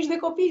 25 de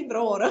copii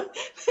într-o oră.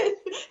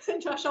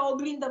 Deci așa o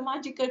oglindă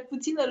magică,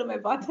 puțină lume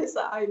poate să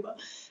aibă.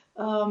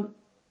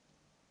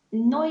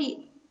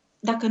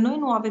 Dacă noi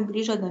nu avem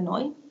grijă de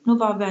noi, nu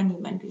va avea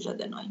nimeni grijă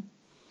de noi.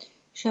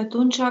 Și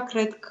atunci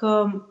cred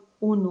că,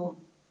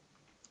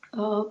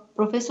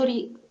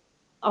 profesorii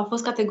au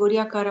fost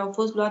categoria care au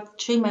fost luat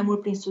cei mai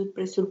mult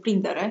prin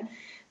surprindere,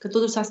 că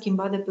totul s-a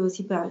schimbat de pe o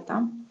zi pe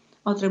alta.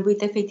 Au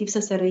trebuit efectiv să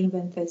se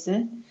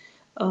reinventeze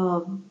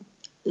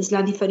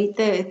la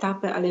diferite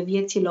etape ale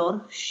vieții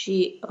lor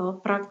și,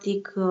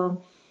 practic,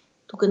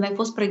 tu când ai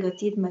fost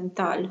pregătit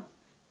mental,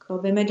 că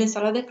vei merge în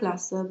sala de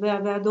clasă, vei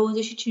avea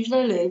 25 de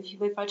elevi,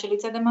 vei face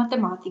lecția de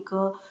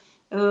matematică,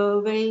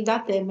 vei da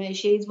teme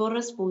și ei îți vor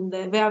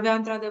răspunde, vei avea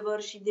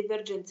într-adevăr și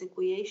divergențe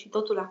cu ei și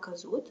totul a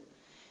căzut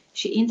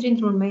și intri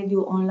într-un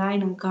mediu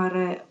online în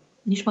care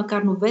nici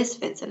măcar nu vezi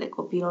fețele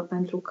copiilor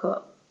pentru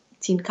că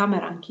țin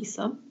camera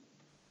închisă,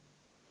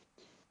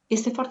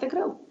 este foarte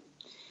greu.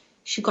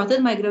 Și cu atât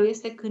mai greu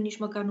este când nici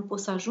măcar nu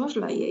poți să ajungi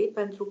la ei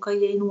pentru că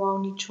ei nu au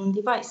niciun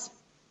device.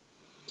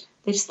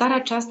 Deci starea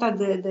aceasta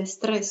de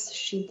stres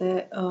și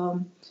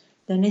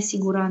de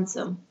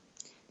nesiguranță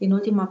din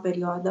ultima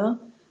perioadă,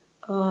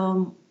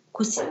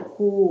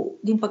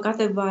 din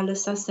păcate, va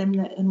lăsa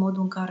semne în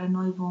modul în care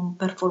noi vom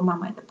performa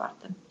mai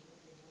departe.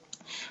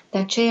 De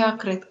aceea,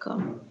 cred că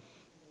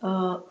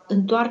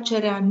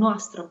întoarcerea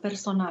noastră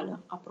personală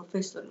a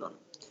profesorilor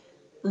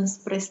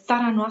înspre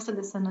starea noastră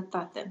de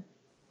sănătate,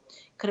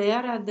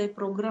 crearea de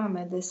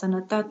programe de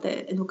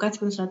sănătate, educație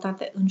pentru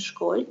sănătate în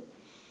școli,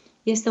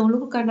 este un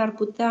lucru care ne-ar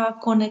putea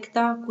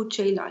conecta cu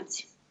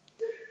ceilalți.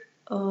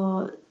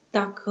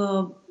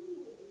 Dacă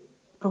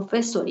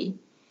profesorii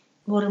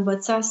vor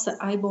învăța să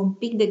aibă un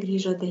pic de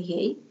grijă de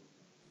ei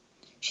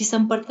și să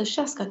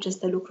împărtășească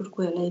aceste lucruri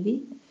cu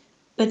elevii,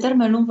 pe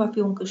termen lung va fi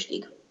un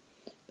câștig.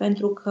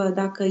 Pentru că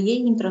dacă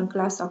ei intră în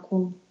clasă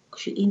acum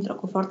și intră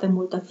cu foarte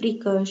multă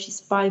frică și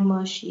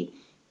spaimă și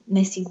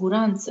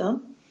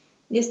nesiguranță,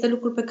 este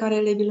lucrul pe care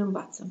elevii îl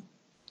învață.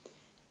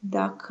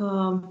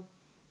 Dacă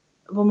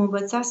vom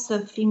învăța să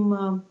fim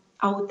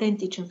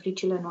autentici în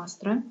fricile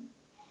noastre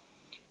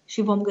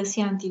și vom găsi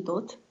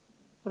antidot,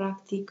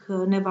 practic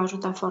ne va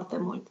ajuta foarte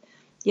mult.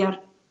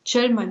 Iar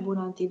cel mai bun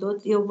antidot,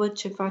 eu văd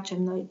ce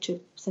facem noi,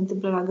 ce se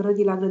întâmplă la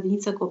grădini, la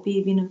grădiniță,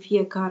 copiii vin în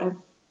fiecare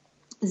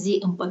zi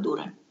în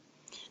pădure.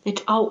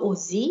 Deci au o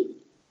zi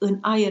în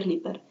aer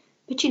liber.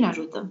 Pe cine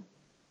ajută?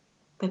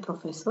 Pe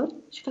profesori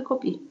și pe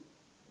copii.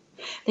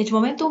 Deci în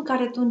momentul în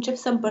care tu începi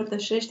să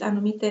împărtășești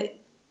anumite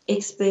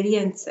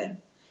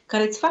experiențe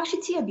care îți fac și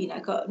ție bine,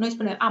 că noi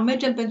spunem,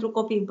 mergem pentru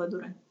copii în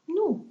pădure.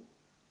 Nu!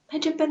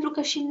 Mergem pentru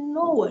că și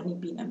nouă ni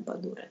bine în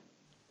pădure.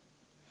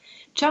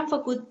 Ce am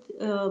făcut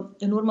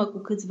în urmă cu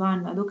câțiva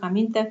ani, mi-aduc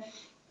aminte,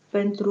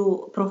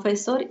 pentru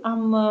profesori,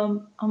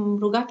 am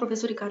rugat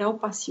profesorii care au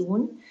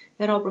pasiuni.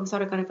 Era o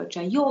profesoară care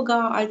făcea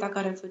yoga, alta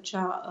care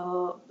făcea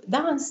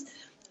dans.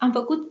 Am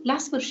făcut la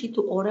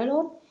sfârșitul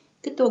orelor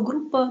câte o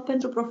grupă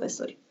pentru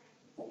profesori.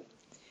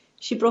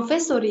 Și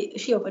profesorii,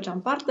 și eu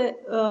făceam parte,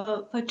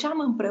 făceam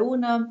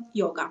împreună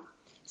yoga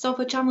sau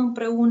făceam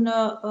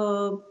împreună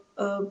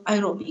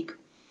aerobic.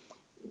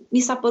 Mi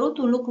s-a părut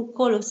un lucru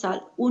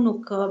colosal. Unul,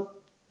 că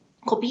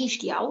copiii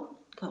știau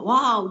că,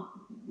 wow,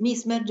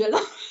 Miss merge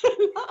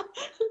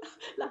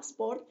la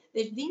sport.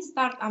 Deci din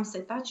start am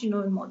setat și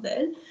noi un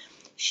model.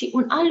 Și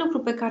un alt lucru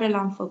pe care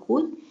l-am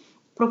făcut,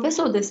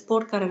 profesorul de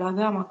sport care îl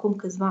aveam acum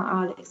câțiva,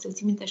 Alex, îl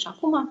țin minte și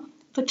acum,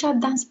 făcea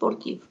dans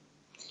sportiv.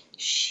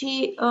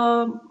 Și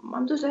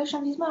m-am dus la el și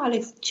am zis,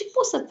 Alex, ce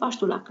poți să faci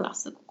tu la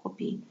clasă cu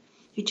copiii?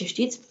 Zice,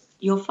 știți,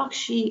 eu fac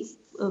și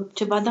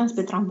ceva dans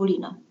pe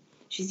trambulină.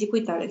 Și zic,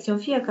 uite, Alex, eu în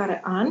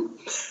fiecare an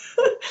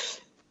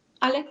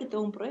aleg câte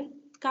un proiect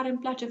care îmi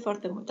place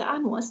foarte mult.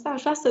 Anul ăsta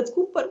aș vrea să-ți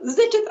cumpăr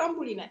 10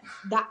 trambuline.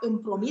 Dar îmi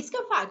promis că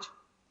faci.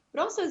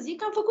 Vreau să zic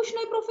că am făcut și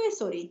noi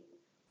profesorii.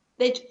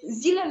 Deci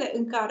zilele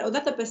în care, o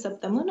dată pe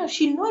săptămână,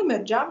 și noi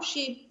mergeam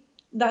și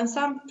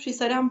dansam și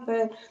săream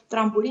pe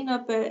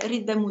trambulină pe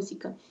ritm de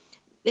muzică.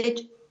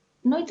 Deci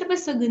noi trebuie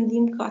să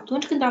gândim că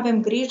atunci când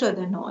avem grijă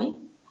de noi,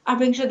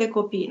 avem grijă de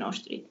copiii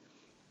noștri.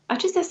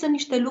 Acestea sunt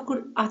niște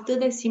lucruri atât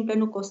de simple,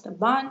 nu costă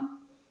bani,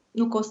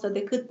 nu costă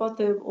decât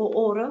poate o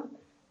oră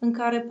în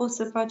care poți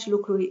să faci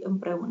lucruri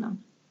împreună.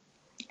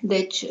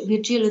 Deci,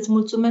 Virgil, îți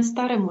mulțumesc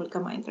tare mult că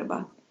m-ai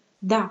întrebat.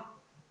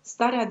 Da,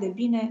 starea de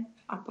bine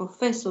a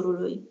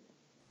profesorului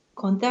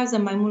contează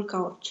mai mult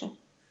ca orice.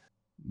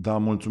 Da,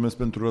 mulțumesc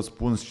pentru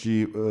răspuns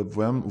și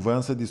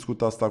voiam să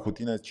discut asta cu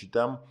tine.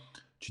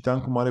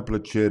 Citeam cu mare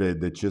plăcere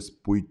de ce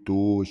spui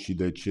tu și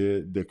de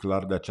ce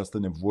declar de această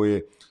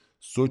nevoie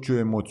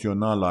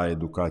socioemoțională a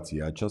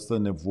educației, această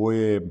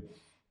nevoie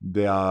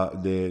de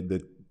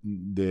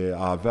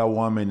a avea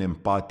oameni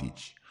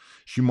empatici.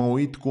 Și mă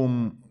uit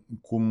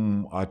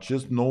cum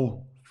acest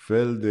nou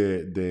fel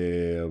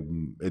de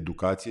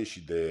educație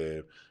și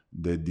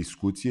de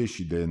discuție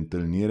și de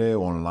întâlnire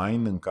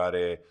online în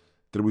care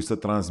trebuie să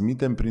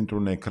transmitem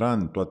printr-un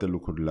ecran toate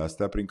lucrurile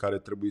astea, prin care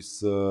trebuie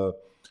să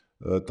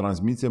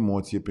transmiți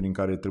emoție, prin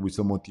care trebuie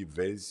să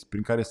motivezi,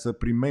 prin care să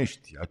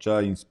primești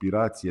acea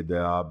inspirație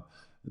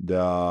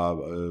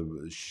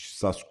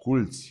să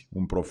asculți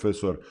un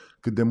profesor,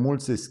 cât de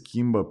mult se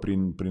schimbă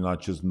prin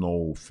acest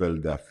nou fel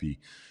de a fi.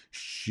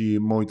 Și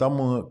mă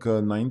uitam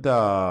că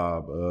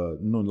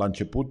la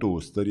începutul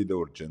stării de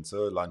urgență,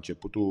 la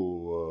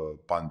începutul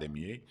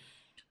pandemiei,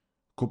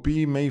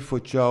 copiii mei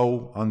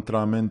făceau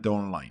antrenamente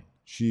online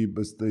și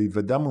îi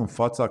vedeam în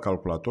fața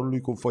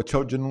calculatorului cum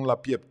făceau genunchi la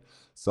piept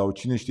sau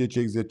cine știe ce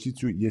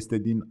exercițiu, este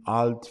din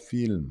alt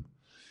film.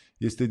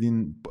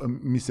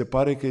 Mi se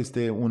pare că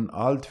este un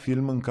alt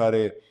film în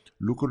care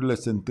lucrurile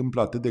se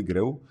întâmplă atât de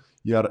greu,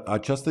 iar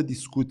această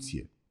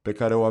discuție pe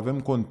care o avem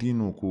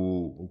continuu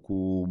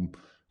cu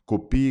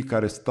copiii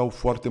care stau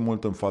foarte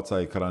mult în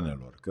fața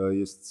ecranelor, că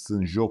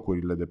sunt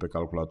jocurile de pe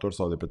calculator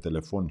sau de pe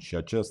telefon și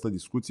această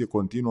discuție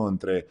continuă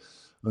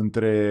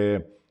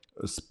între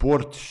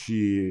sport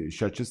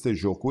și aceste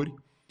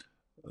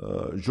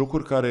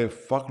jocuri care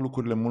fac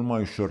lucrurile mult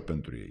mai ușor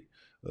pentru ei.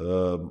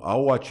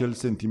 Au acel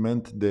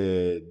sentiment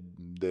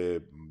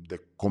de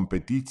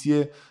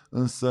competiție,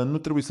 însă nu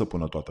trebuie să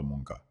pună toată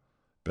munca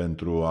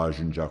pentru a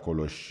ajunge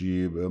acolo.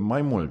 Și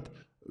mai mult,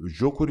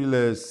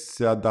 jocurile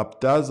se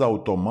adaptează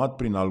automat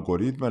prin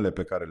algoritmele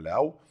pe care le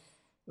au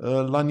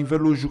la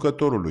nivelul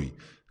jucătorului.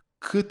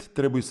 Cât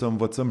trebuie să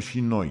învățăm și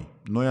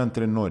noi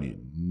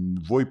antrenorii,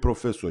 voi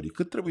profesorii,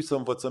 cât trebuie să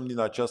învățăm din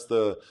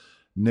această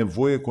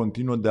nevoie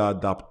continuă de a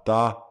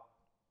adapta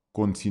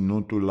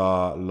conținutul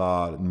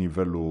la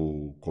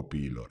nivelul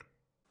copiilor?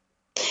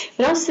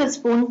 Vreau să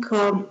spun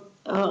că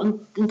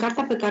în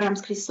cartea pe care am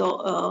scris-o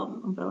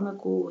împreună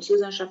cu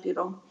Susan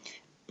Shapiro,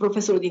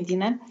 profesorul din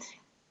tine,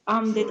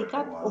 am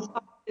dedicat o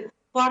parte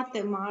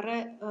foarte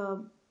mare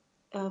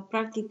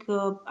practic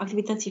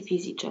activității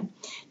fizice.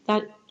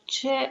 Dar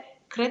ce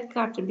cred că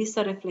ar trebui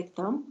să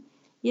reflectăm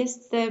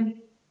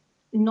este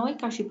noi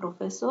ca și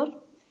profesori,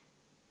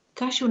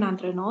 ca și un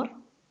antrenor,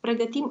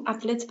 pregătim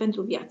atleți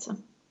pentru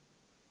viață.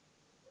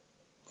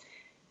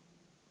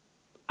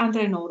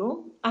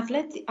 antrenorul,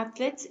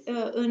 atleți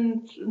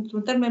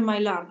într-un termen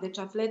mai larg, deci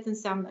atlet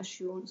înseamnă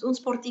și un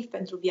sportiv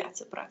pentru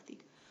viață, practic.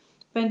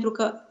 Pentru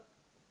că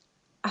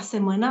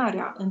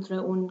asemănarea între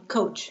un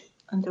coach,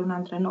 între un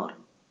antrenor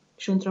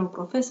și între un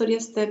profesor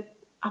este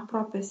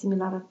aproape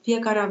similară.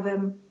 Fiecare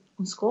avem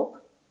un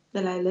scop de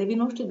la elevii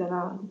noștri, de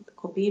la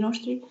copiii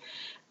noștri,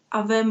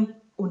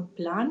 avem un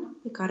plan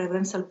pe care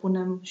vrem să-l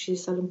punem și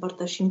să-l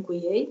împărtășim cu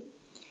ei,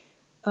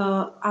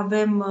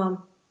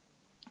 avem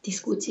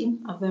discuții,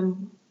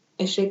 avem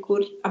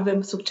eșecuri,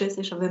 avem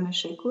succese și avem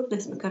eșecuri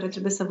despre care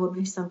trebuie să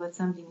vorbim și să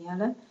învățăm din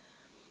ele,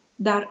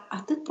 dar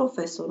atât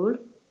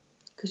profesorul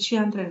cât și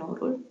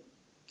antrenorul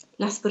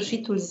la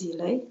sfârșitul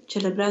zilei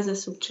celebrează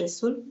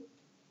succesul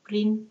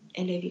prin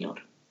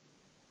elevilor.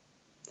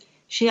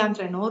 Și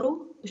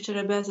antrenorul își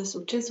celebrează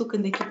succesul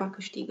când echipa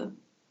câștigă.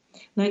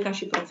 Noi ca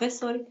și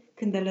profesori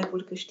când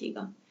elevul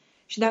câștigă.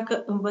 Și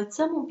dacă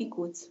învățăm un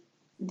picuț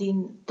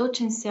din tot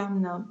ce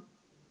înseamnă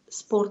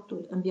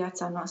sportul în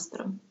viața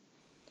noastră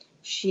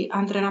și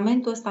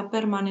antrenamentul ăsta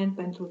permanent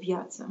pentru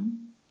viață,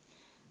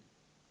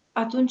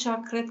 atunci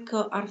cred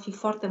că ar fi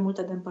foarte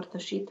multe de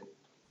împărtășit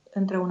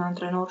între un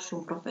antrenor și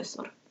un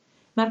profesor.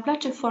 Mi-ar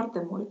place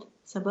foarte mult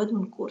să văd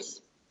un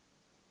curs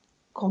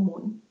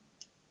comun,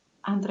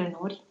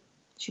 antrenori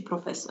și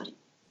profesori,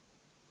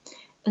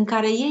 în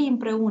care ei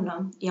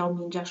împreună iau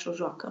mingea și o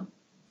joacă.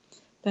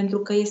 Pentru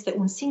că este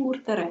un singur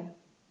teren.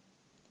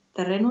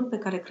 Terenul pe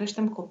care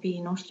creștem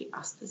copiii noștri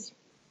astăzi.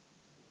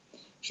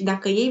 Și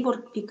dacă ei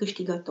vor fi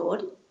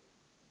câștigători,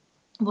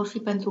 vor fi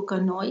pentru că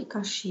noi,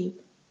 ca și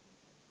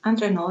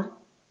antrenori,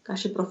 ca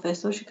și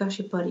profesori și ca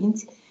și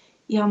părinți,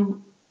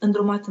 i-am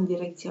îndrumat în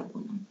direcția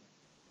bună.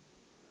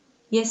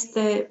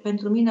 Este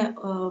pentru mine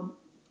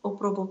o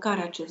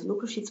provocare acest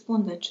lucru și îți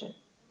spun de ce.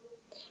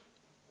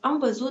 Am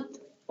văzut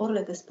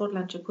orele de sport la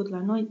început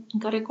la noi, în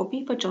care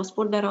copiii făceau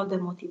sport, dar erau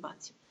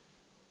demotivați.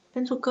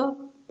 Pentru că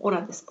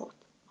ora de sport.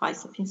 Hai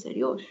să fim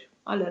serioși,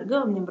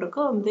 alergăm, ne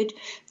îmbrăcăm, deci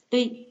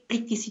e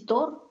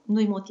plictisitor,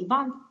 nu-i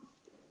motivant.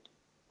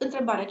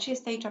 Întrebarea, ce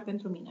este aici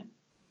pentru mine?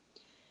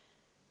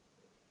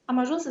 Am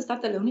ajuns în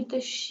Statele Unite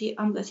și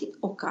am găsit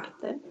o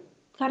carte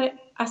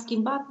care a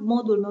schimbat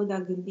modul meu de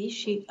a gândi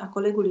și a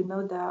colegului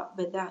meu de a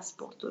vedea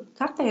sportul.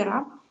 Cartea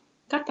era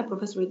Cartea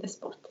profesorului de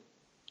sport,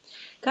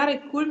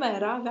 care, culmea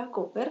era, avea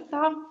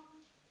coperta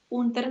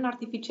un teren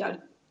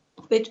artificial.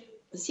 Deci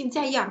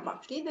simțea iarba,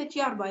 știi? Deci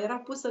iarba era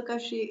pusă ca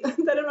și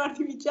în terenul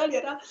artificial,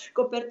 era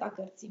coperta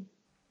cărții.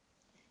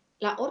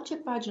 La orice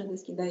pagină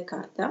deschideai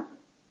cartea,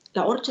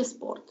 la orice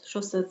sport, și o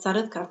să-ți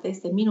arăt cartea,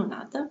 este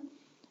minunată,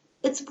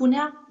 îți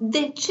spunea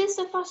de ce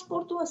să faci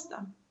sportul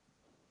ăsta.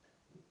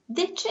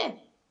 De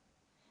ce?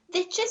 De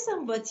ce să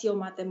învăț eu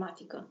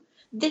matematică?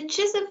 De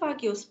ce să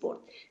fac eu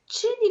sport?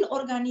 Ce din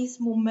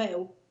organismul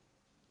meu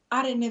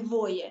are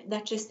nevoie de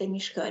aceste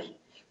mișcări?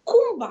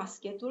 Cum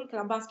basketul, că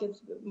la basket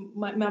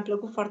mi-a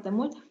plăcut foarte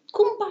mult,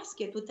 cum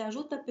basketul te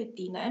ajută pe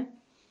tine,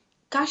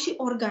 ca și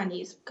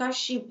organism, ca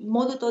și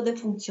modul tău de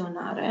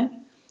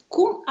funcționare,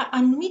 cum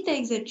anumite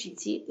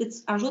exerciții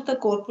îți ajută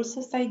corpul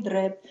să stai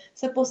drept,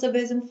 să poți să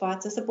vezi în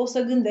față, să poți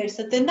să gândești,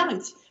 să te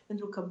înalți.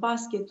 Pentru că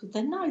basketul te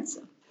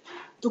înalță.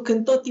 Tu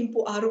când tot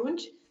timpul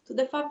arunci, tu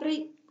de fapt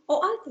vrei o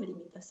altă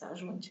limită să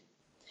ajungi.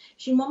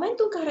 Și în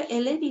momentul în care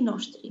elevii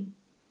noștri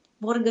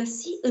vor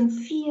găsi în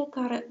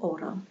fiecare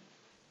oră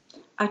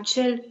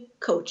acel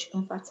coach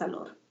în fața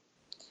lor,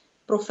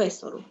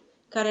 profesorul,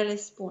 care le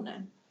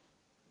spune: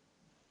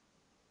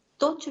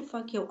 tot ce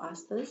fac eu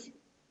astăzi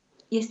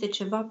este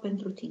ceva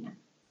pentru tine.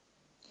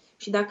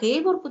 Și dacă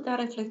ei vor putea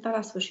reflecta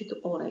la sfârșitul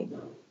orei,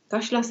 ca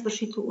și la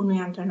sfârșitul unui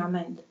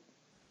antrenament,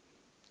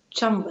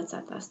 ce am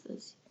învățat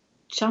astăzi?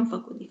 Ce am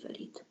făcut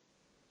diferit?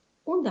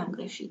 Unde am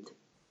greșit?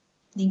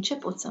 Din ce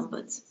pot să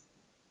învăț?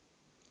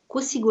 Cu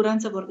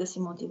siguranță vor găsi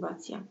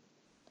motivația.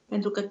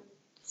 Pentru că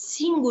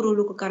singurul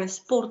lucru care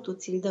sportul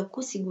ți-l dă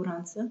cu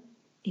siguranță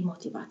e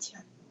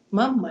motivația.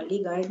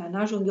 Liga aia, dar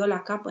n-ajung eu la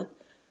capăt.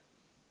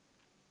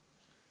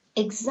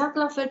 Exact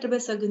la fel trebuie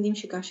să gândim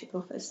și ca și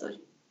profesori.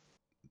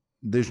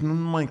 Deci nu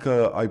numai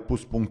că ai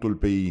pus punctul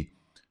pe I,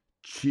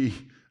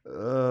 ci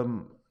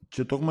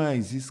ce tocmai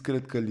ai zis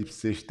cred că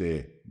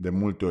lipsește de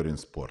multe ori în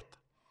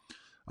sport.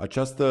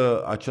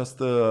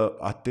 Această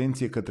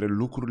atenție către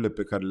lucrurile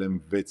pe care le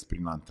înveți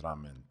prin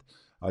antrenament.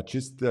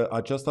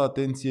 Această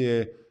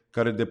atenție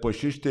care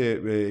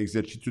depășește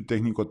exercițiul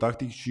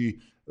tehnico-tactic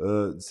și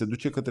se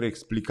duce către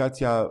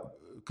explicația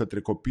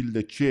către copil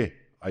de ce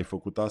ai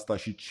făcut asta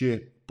și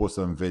ce poți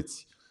să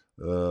înveți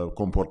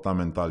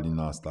comportamental din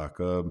asta.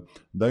 Că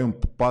dai un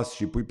pas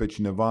și pui pe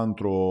cineva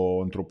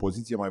într-o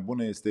poziție mai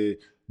bună este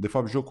de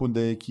fapt jocul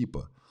de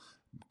echipă.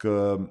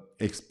 Că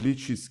explici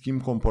și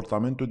schimbi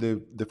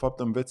comportamentul, de fapt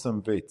înveți să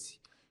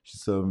înveți și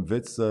să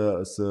înveți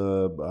să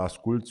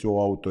asculți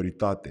o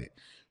autoritate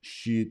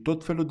și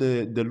tot felul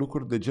de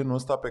lucruri de genul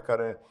ăsta pe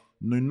care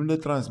noi nu le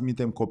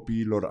transmitem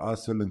copiilor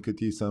astfel încât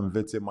ei să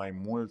învețe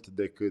mai mult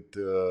decât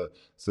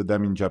să dea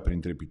mingea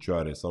printre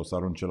picioare sau să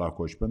arunce la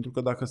coș. Pentru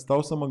că dacă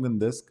stau să mă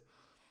gândesc,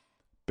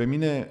 pe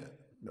mine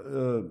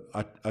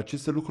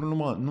aceste lucruri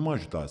nu mă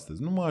ajută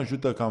astăzi. Nu mă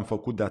ajută că am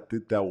făcut de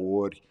atâtea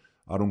ori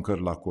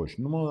aruncări la coș.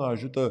 Nu mă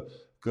ajută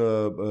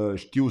că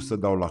știu să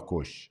dau la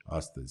coș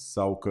astăzi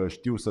sau că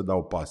știu să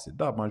dau pase.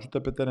 Da, mă ajută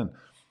pe teren.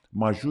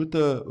 Mă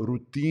ajută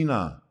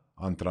rutina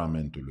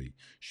antrenamentului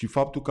și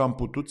faptul că am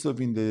putut să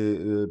vin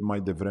mai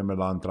devreme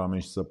la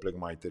antrenament și să plec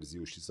mai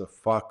târziu și să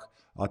fac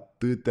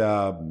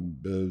atâtea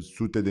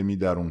sute de mii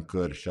de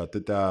aruncări și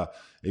atâtea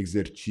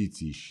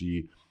exerciții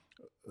și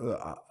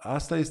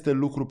asta este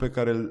lucru pe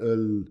care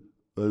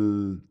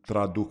îl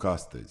traduc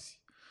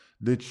astăzi.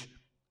 Deci,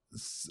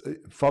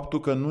 faptul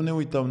că nu ne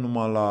uităm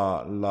numai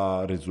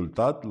la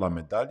rezultat, la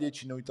medalie,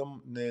 ci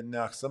ne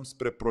axăm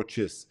spre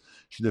proces.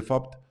 Și de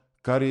fapt,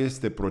 care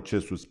este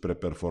procesul spre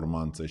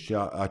performanță? Și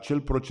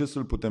acel proces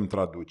îl putem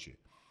traduce.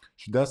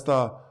 Și de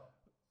asta,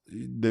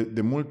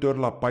 de multe ori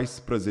la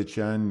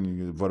 14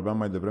 ani, vorbeam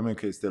mai devreme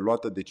că este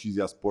luată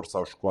decizia sport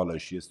sau școală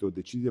și este o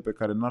decizie pe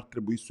care n-ar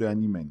trebui să o ia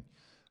nimeni.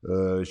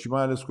 Și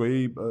mai ales cu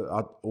ei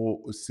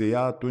se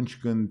ia atunci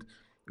când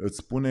îți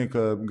spune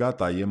că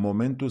gata, e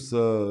momentul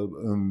să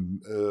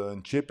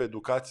începi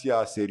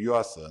educația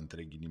serioasă,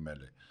 între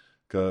ghilimele.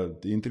 Că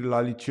intri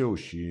la liceu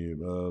și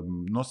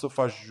nu o să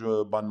faci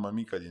bani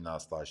mămică din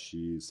asta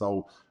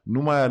sau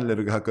nu mai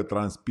alerga că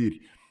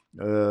transpiri.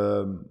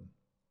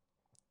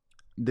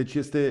 Deci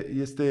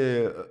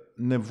este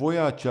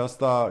nevoia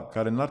aceasta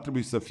care n-ar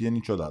trebui să fie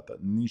niciodată.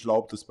 Nici la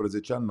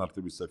 18 ani n-ar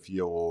trebui să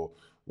fie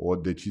o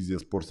decizie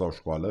sport sau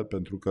școală,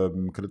 pentru că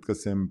cred că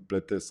se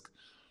împletesc.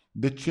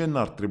 De ce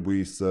n-ar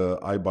trebui să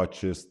aibă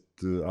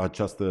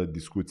această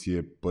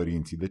discuție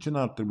părinții? De ce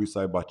n-ar trebui să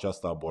aibă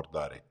această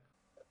abordare?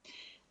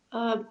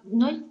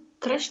 Noi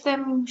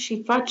creștem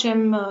și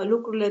facem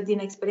lucrurile din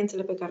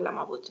experiențele pe care le-am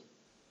avut.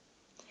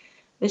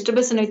 Deci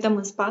trebuie să ne uităm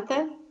în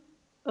spate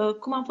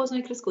cum am fost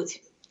noi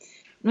crescuți.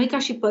 Noi ca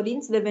și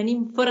părinți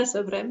devenim, fără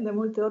să vrem, de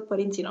multe ori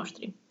părinții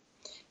noștri.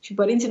 Și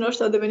părinții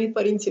noștri au devenit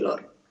părinții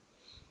lor.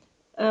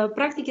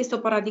 Practic este o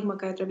paradigmă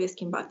care trebuie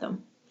schimbată.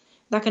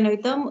 Dacă ne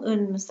uităm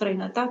în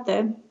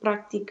străinătate,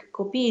 practic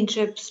copiii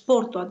încep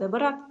sportul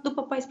adevărat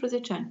după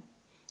 14 ani.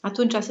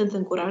 Atunci sunt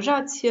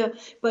încurajați,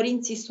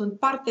 părinții sunt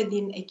parte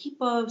din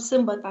echipă,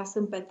 sâmbătă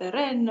sunt pe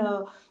teren,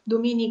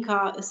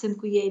 duminica sunt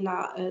cu ei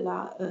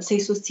să-i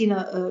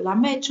susțină la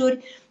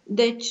meciuri.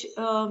 Deci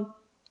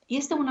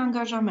este un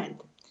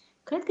angajament.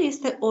 Cred că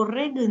este o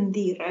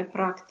regândire,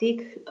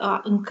 practic,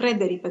 a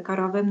încrederii pe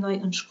care o avem noi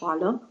în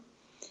școală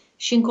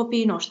și în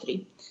copiii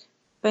noștri.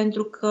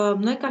 Pentru că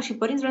noi, ca și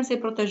părinți, vrem să-i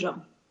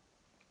protejăm.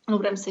 Nu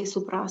vrem să-i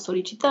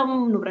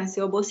supra-solicităm, nu vrem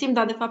să-i obosim,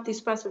 dar de fapt îi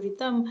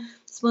supra-solicităm,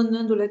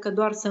 spunându-le că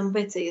doar să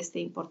învețe este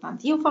important.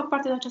 Eu fac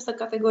parte din această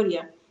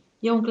categorie.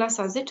 Eu în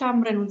clasa 10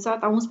 am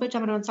renunțat, a 11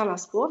 am renunțat la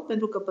sport,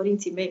 pentru că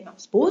părinții mei mi-au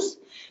spus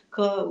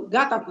că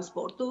gata cu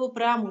sportul,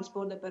 prea mult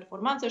sport de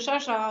performanță și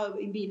așa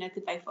e bine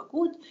cât ai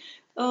făcut.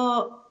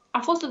 A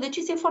fost o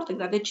decizie foarte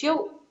grea. Deci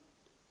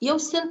eu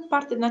sunt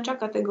parte din acea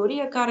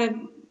categorie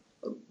care,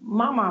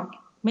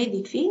 mama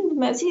medic fiind,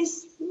 mi-a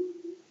zis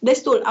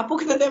destul,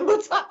 apucă-te de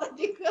învățat,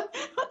 adică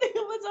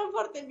învățam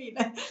foarte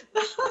bine.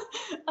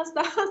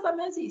 Asta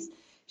mi-a zis.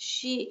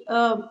 Și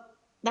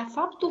dar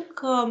faptul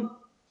că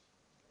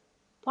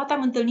poate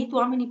am întâlnit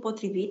oamenii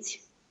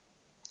potriviți,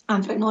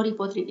 antrenorii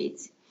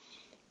potriviți,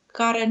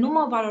 care nu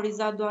mă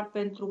valoriza doar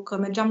pentru că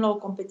mergeam la o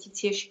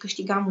competiție și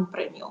câștigam un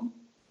premiu,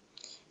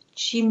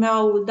 ci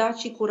mi-au dat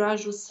și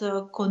curajul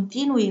să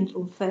continui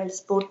într-un fel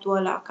sportul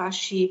ăla ca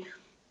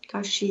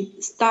și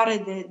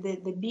stare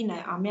de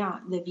bine a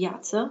mea de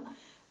viață,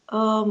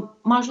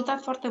 m-a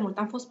ajutat foarte mult.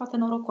 Am fost poate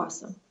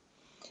norocoasă.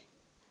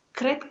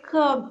 Cred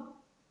că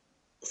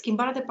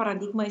schimbarea de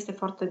paradigmă este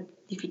foarte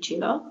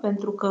dificilă,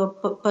 pentru că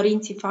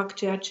părinții fac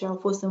ceea ce au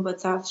fost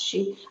învățați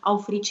și au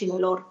fricile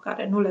lor,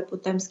 care nu le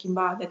putem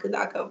schimba decât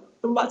dacă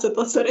învață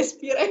tot să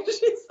respire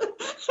și să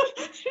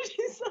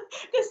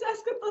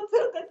găsească tot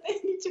felul de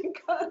tehnici în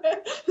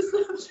care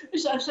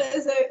să-și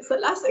așeze, să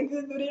lase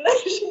gândurile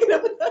și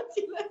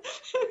greutățile.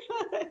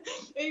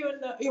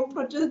 E un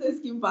proces de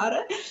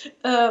schimbare.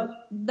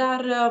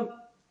 Dar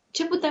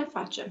ce putem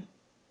face?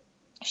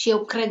 Și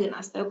eu cred în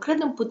asta. Eu cred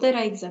în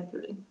puterea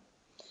exemplului.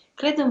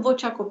 Cred în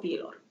vocea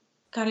copiilor,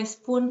 care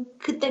spun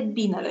cât de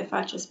bine le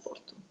face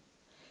sportul,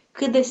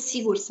 cât de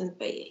siguri sunt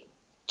pe ei,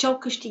 ce au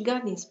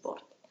câștigat din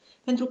sport.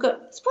 Pentru că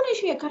spune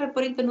și fiecare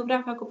părinte nu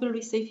vrea ca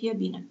copilului să-i fie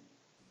bine.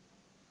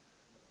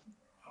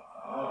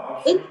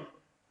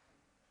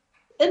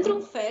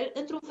 Într-un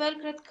fel,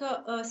 cred că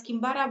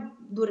schimbarea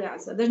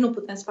durează, deci nu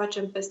putem să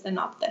facem peste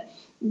noapte.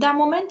 Dar în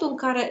momentul în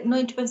care noi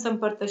începem să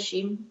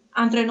împărtășim,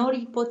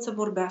 antrenorii pot să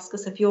vorbească,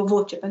 să fie o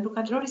voce, pentru că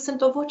antrenorii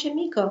sunt o voce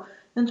mică,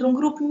 într-un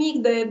grup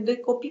mic de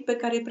copii pe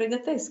care îi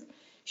pregătesc.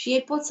 Și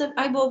ei pot să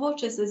aibă o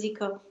voce să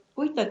zică,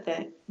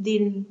 uită-te,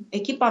 din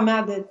echipa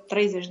mea de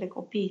 30 de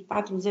copii,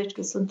 40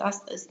 că sunt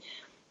astăzi,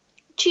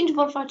 5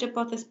 vor face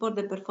poate sport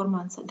de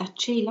performanță, dar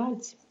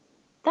ceilalți?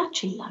 Da,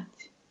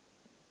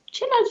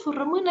 ceilalți vor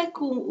rămâne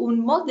cu un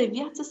mod de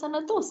viață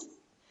sănătos.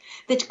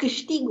 Deci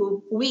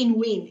câștigul,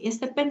 win-win,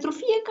 este pentru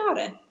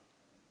fiecare.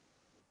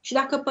 Și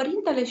dacă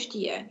părintele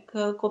știe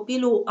că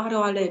copilul are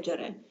o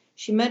alegere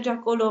și merge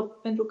acolo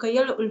pentru că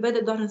el îl vede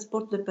doar în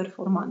sport de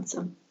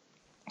performanță.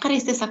 Care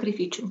este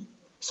sacrificiu?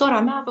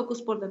 Sora mea a făcut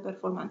sport de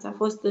performanță, a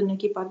fost în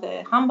echipa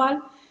de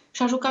handbal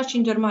și a jucat și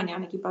în Germania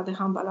în echipa de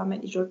handbal la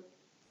major.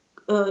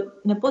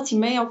 Nepoții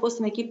mei au fost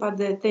în echipa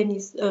de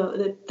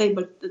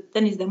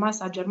tenis de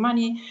masă a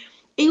Germaniei.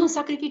 E un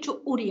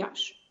sacrificiu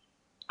uriaș.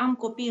 Am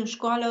copii în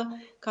școală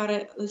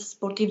care sunt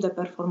sportivi de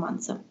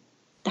performanță.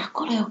 Dar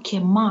acolo e o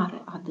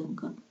chemare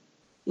adâncă.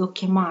 E o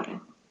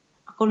chemare.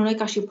 Acolo noi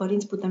ca și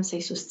părinți putem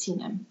să-i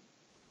susținem.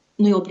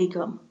 Nu-i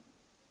obligăm.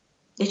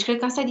 Deci cred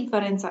că asta e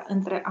diferența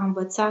între a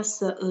învăța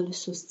să îl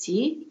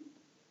susții,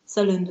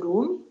 să-l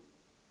îndrumi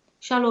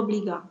și a-l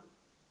obliga.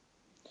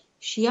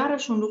 Și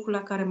iarăși un lucru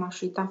la care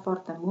m-aș uita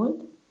foarte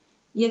mult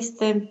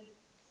este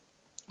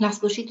la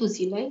sfârșitul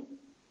zilei,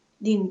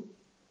 din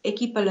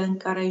echipele în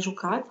care ai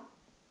jucat,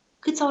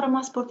 câți au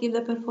rămas sportivi de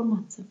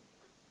performanță.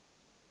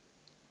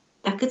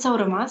 Dar câți au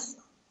rămas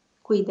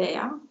cu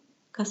ideea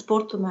că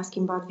sportul mi-a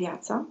schimbat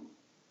viața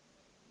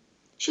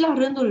și la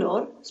rândul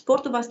lor,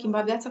 sportul va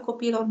schimba viața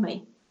copiilor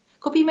mei.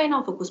 Copiii mei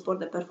n-au făcut sport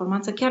de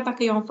performanță, chiar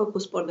dacă eu am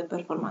făcut sport de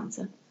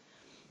performanță.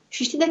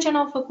 Și știi de ce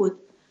n-au făcut?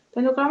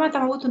 Pentru că la un moment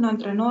am avut un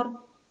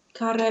antrenor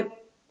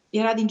care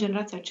era din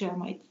generația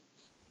aceea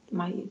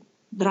mai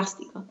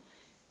drastică.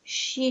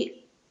 Și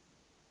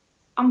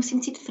am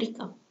simțit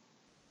frică.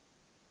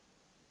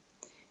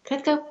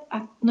 Cred că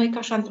noi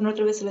ca și antrenori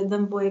trebuie să le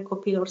dăm voie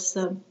copiilor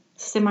să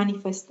se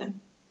manifeste.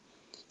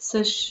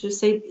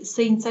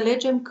 Să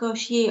înțelegem că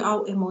și ei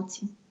au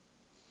emoții.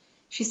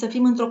 Și să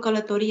fim într-o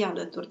călătorie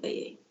alături de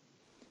ei.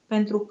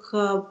 Pentru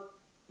că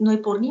noi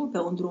pornim pe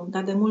un drum,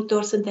 dar de multe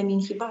ori suntem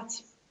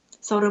inhibați.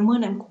 Sau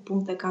rămânem cu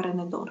puncte care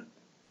ne dor.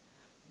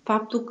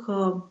 Faptul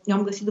că eu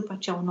am găsit după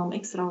aceea un om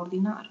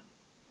extraordinar.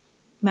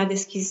 Mi-a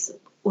deschis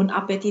un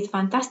apetit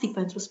fantastic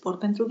pentru sport,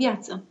 pentru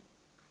viață.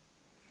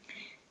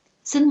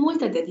 Sunt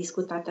multe de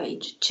discutat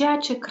aici. Ceea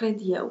ce cred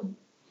eu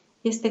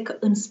este că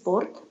în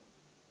sport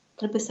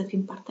trebuie să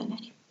fim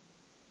parteneri.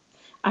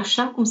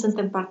 Așa cum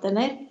suntem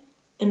parteneri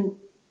în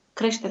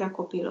creșterea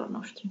copiilor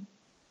noștri.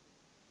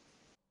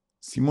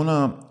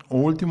 Simona, o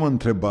ultimă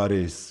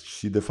întrebare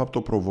și de fapt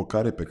o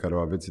provocare pe care o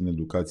aveți în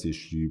educație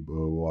și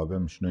o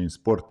avem și noi în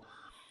sport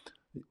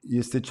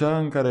este cea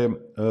în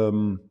care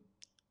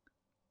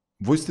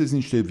voi sunteți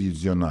niște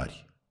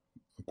vizionari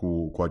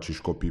cu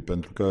acești copii,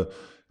 pentru că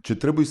ce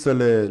trebuie să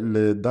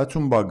le dați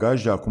un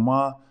bagaj acum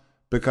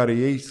pe care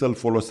ei să-l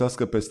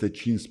folosească peste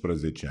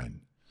 15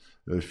 ani.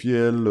 Fie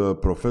el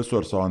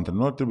profesor sau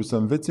antrenor, trebuie să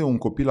învețe un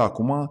copil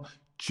acum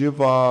ce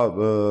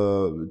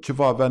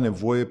va avea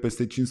nevoie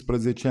peste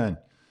 15 ani.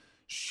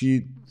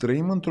 Și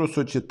trăim într-o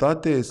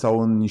societate sau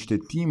în niște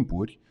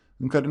timpuri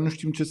în care nu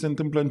știm ce se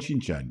întâmplă în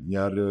 5 ani.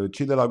 Iar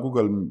cei de la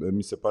Google,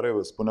 mi se pare,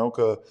 spuneau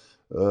că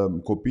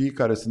copiii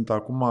care sunt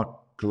acum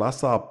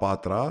clasa a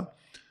 4-a,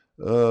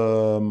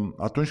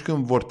 atunci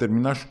când vor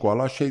termina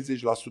școala, 60%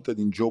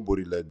 din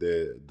joburile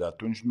de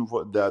atunci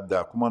de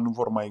acum nu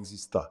vor mai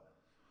exista.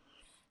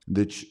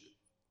 Deci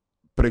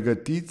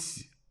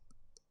pregătiți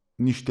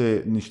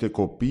niște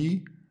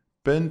copii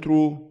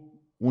pentru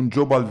un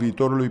job al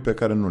viitorului pe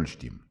care nu-l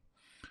știm.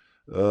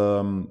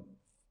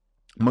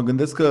 Mă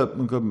gândesc că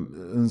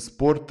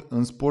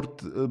în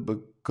sport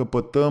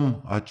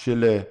căpătăm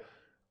acele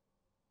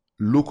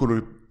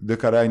lucruri de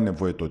care ai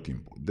nevoie tot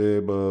timpul,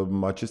 de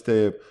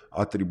aceste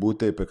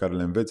atribute pe care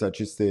le înveți,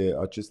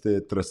 aceste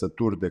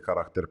trăsături de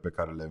caracter pe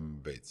care le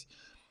înveți.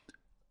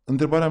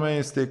 Întrebarea mea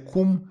este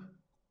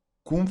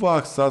cum vă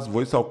axați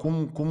voi sau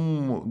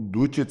cum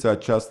duceți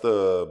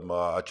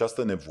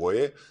această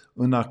nevoie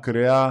în a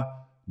crea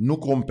nu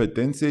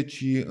competențe,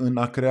 ci în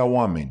a crea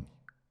oameni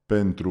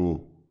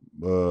pentru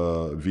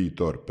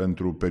viitor,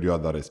 pentru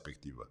perioada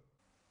respectivă?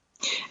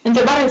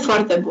 Întrebarea e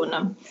foarte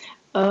bună.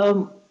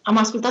 Am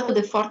ascultat-o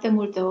de foarte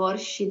multe ori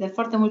și de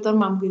foarte multe ori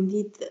m-am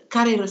gândit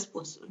care e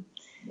răspunsul.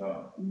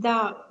 Da.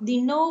 Dar,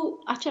 din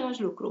nou,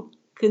 același lucru.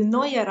 Când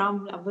noi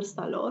eram la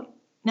vârsta lor,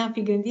 ne-am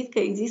fi gândit că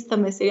există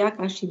meseria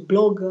ca și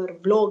blogger,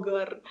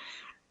 vlogger.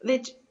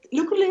 Deci,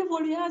 lucrurile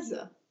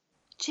evoluează.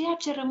 Ceea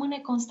ce rămâne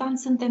constant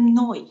suntem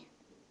noi.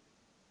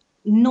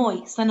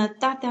 Noi,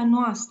 sănătatea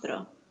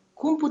noastră.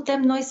 Cum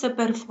putem noi să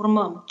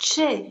performăm?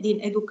 Ce din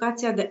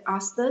educația de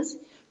astăzi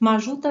mă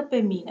ajută pe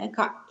mine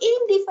ca,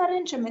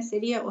 indiferent ce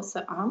meserie o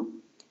să am,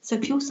 să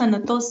fiu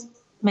sănătos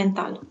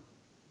mental?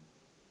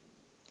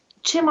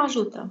 Ce mă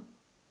ajută?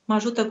 Mă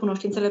ajută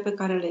cunoștințele pe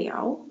care le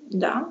iau,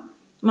 da?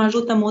 Mă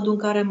ajută modul în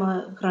care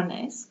mă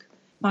hrănesc,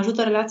 mă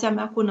ajută relația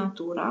mea cu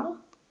natura,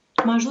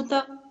 mă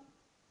ajută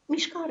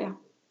mișcarea.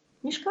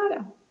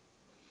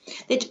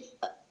 Deci,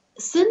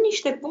 sunt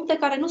niște puncte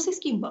care nu se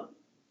schimbă.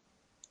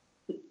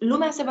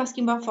 Lumea se va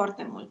schimba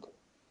foarte mult.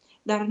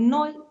 Dar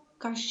noi,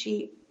 ca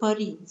și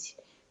părinți,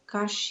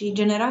 ca și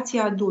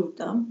generația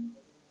adultă,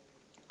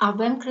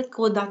 avem, cred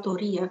că, o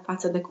datorie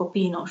față de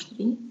copiii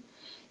noștri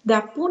de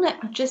a pune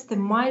aceste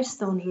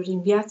milestone-uri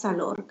în viața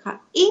lor,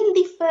 ca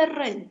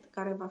indiferent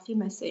care va fi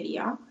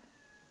meseria,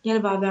 el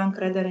va avea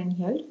încredere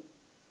în el,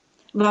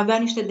 va avea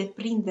niște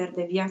deprinderi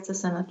de viață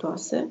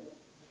sănătoase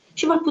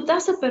și va putea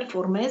să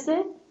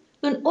performeze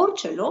în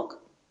orice loc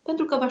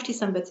Pentru că va ști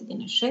să învețe din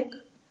eșec,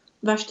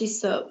 va ști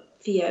să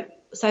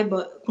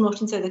aibă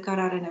cunoștințele de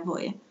care are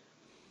nevoie.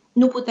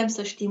 Nu putem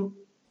să știm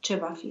ce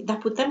va fi, dar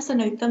putem să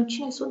ne uităm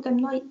cine suntem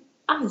noi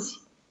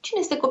azi. Cine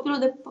este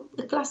copilul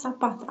de clasa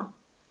 4-a?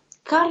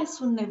 Care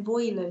sunt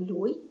nevoile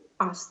lui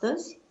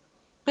astăzi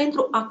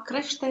pentru a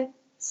crește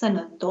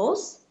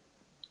sănătos,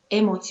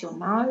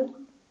 emoțional,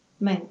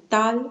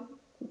 mental,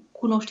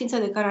 cunoștința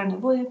de care are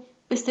nevoie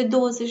peste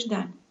 20 de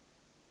ani.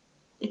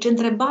 Deci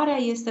întrebarea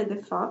este de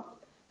fapt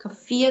că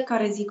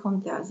fiecare zi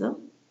contează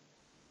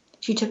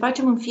și ce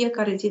facem în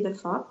fiecare zi de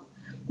fapt,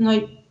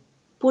 noi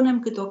punem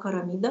câte o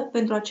cărămidă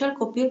pentru acel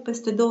copil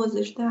peste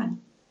 20 de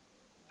ani.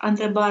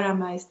 Întrebarea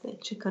mea este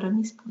ce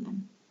cărămizi punem?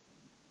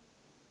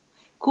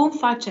 Cum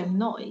facem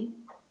noi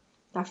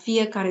ca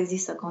fiecare zi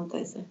să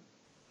conteze?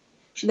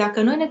 Și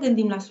dacă noi ne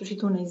gândim la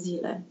sfârșitul unei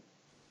zile,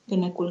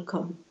 când ne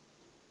culcăm,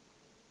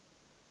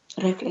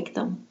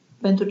 reflectăm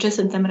pentru ce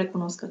suntem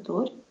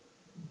recunoscători,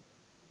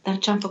 dar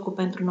ce am făcut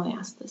pentru noi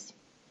astăzi.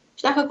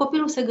 Și dacă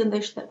copilul se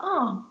gândește,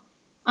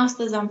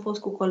 astăzi am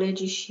fost cu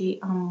colegii și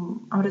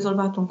am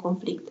rezolvat un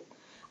conflict.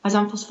 Azi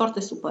am fost foarte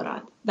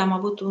supărat, dar am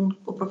avut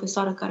o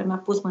profesoară care mi-a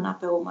pus mâna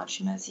pe umăr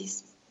și mi-a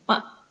zis,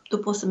 tu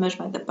poți să mergi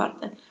mai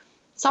departe.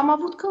 Sau am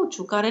avut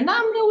coach-ul care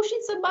n-am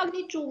reușit să bag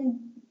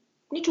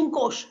niciun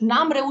coș.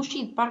 N-am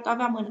reușit, parcă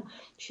aveam mână.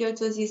 Și el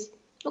ți-a zis,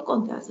 nu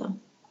contează.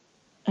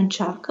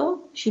 Încearcă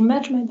și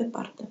mergi mai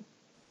departe.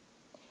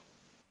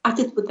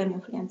 Atât putem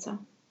influența.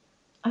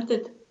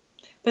 Atât.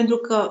 Pentru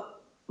că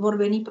vor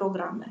veni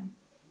programe,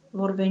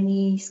 vor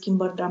veni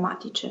schimbări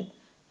dramatice.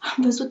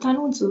 Am văzut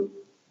anunțul.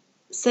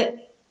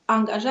 Se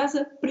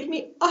angajează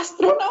primii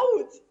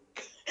astronauți.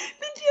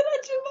 Deci era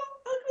ceva.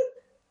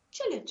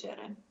 Ce le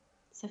cerem?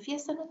 Să fie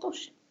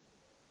sănătoși.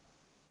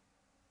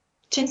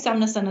 Ce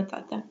înseamnă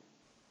sănătatea?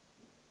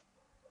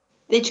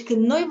 Deci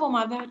când noi vom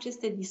avea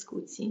aceste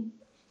discuții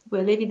cu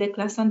elevii de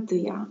clasa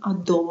 1-a,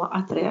 a 2-a,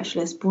 a 3-a și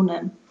le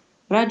spunem,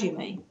 dragii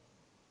mei,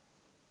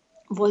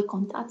 voi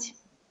contați.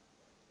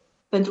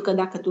 Pentru că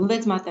dacă tu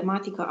înveți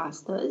matematică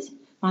astăzi,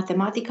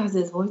 matematica îți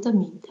dezvoltă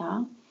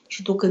mintea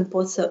și tu când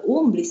poți să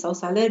umbli sau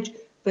să alergi,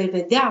 vei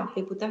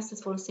putea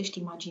să-ți folosești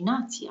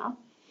imaginația,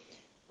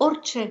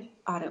 orice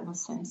are un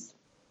sens.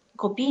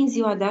 Copiii în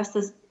ziua de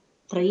astăzi,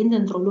 trăind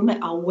într-o lume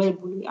a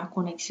web-ului, a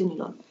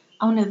conexiunilor,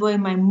 au nevoie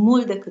mai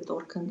mult decât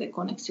oricând de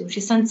conexiuni și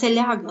să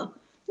înțeleagă.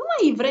 Nu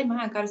mai e vremea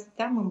aia în care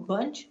stăteam în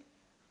bănci,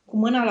 cu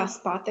mâna la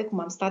spate, cum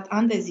am stat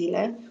ani de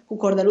zile, cu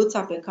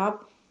cordeluța pe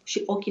cap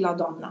și ochii la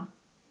doamna.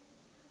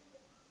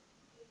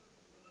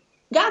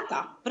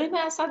 Gata, vremea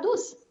aia s-a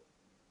dus.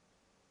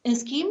 În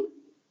schimb,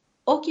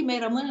 ochii mei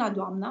rămân la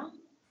doamna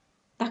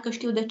dacă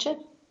știu de ce,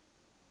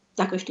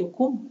 dacă știu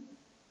cum.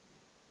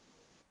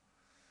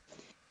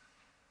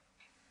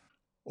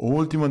 O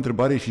ultimă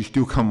întrebare și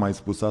știu că am mai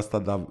spus asta,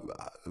 dar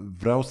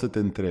vreau să te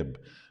întreb.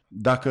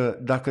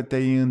 Dacă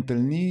te-ai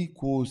întâlni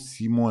cu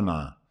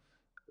Simona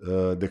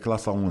de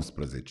clasa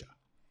 11-a,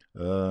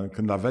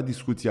 când avea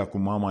discuția cu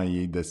mama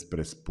ei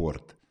despre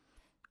sport,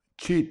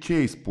 ce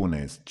îi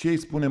spune? Ce îi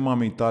spune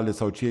mamei tale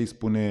sau ce îi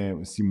spune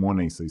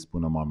Simonei să-i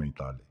spună mamei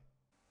tale?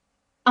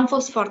 Am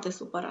fost foarte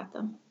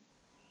supărată.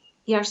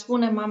 I-aș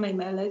spune mamei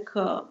mele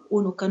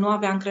că nu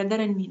avea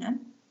încredere în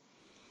mine,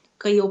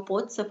 că eu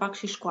pot să fac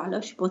și școală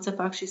și pot să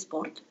fac și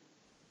sport.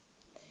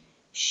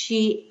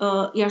 Și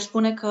i-aș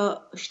spune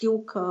că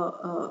știu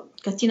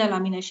că ține la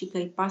mine și că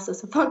îi pasă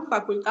să fac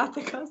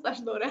facultate, că asta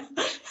își dorea.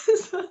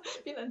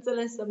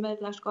 Bineînțeles, să merg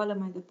la școală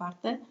mai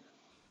departe.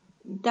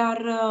 Dar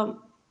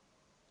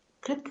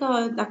cred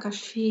că dacă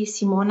aș fi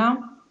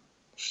Simona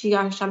și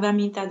aș avea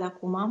mintea de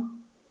acum,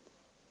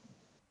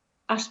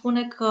 aș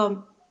spune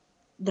că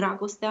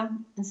dragostea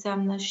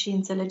înseamnă și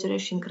înțelegere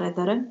și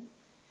încredere.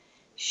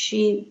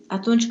 Și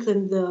atunci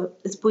când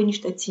îți pui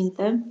niște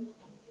ținte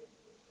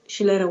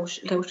și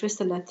reușești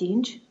să le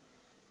atingi,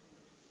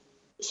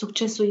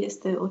 succesul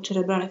este o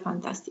celebrare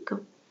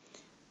fantastică.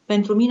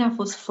 Pentru mine a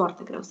fost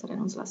foarte greu să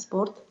renunț la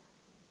sport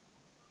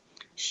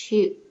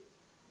și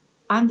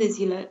ani de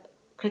zile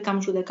cred că am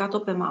judecat-o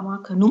pe mama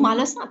că nu m-a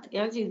lăsat.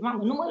 Ea a zis,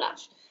 mamă, nu mă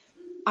lași.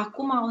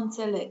 Acum o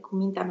înțeleg cu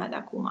mintea mea de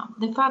acum.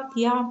 De fapt,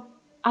 ea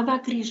avea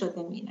grijă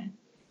de mine.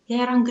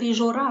 Ea era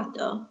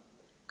îngrijorată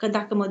că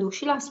dacă mă duc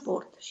și la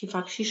sport și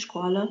fac și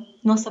școală,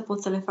 nu o să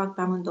pot să le fac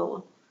pe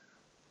amândouă.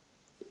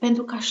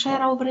 Pentru că așa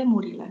erau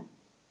vremurile.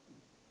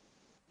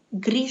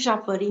 Grija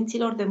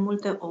părinților de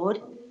multe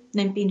ori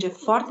ne împinge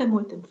foarte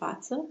mult în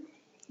față,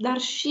 dar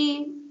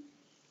și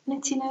ne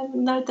ține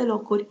în alte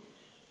locuri.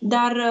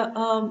 Dar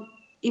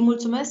îi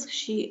mulțumesc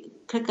și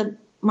cred că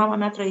mama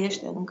mea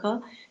trăiește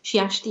încă și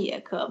ea știe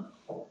că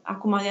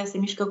acum ea se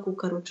mișcă cu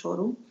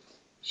căruciorul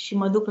și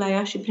mă duc la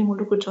ea și primul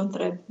lucru ce o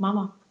întreb,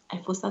 mama,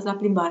 ai fost azi la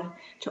plimbare?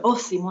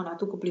 Simona,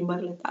 tu cu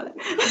plimbările tale.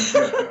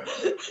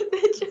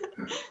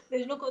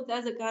 Deci nu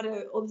contează că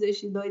are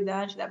 82 de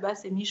ani și de-abia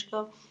se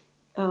mișcă.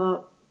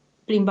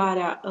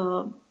 Plimbarea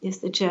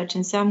este ceea ce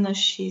înseamnă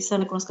și sunt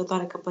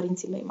recunoscătoare că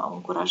părinții mei m-au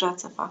încurajat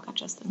să fac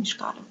această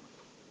mișcare.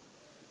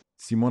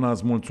 Simona,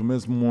 îți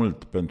mulțumesc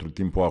mult pentru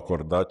timpul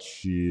acordat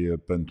și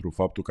pentru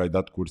faptul că ai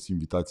dat curs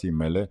invitației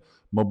mele.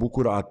 Mă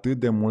bucur atât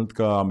de mult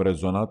că am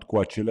rezonat cu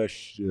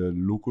aceleași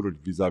lucruri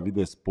vis-a-vis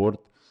de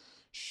sport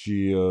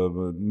și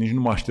nici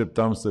nu mă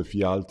așteptam să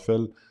fie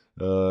altfel.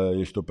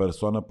 Ești o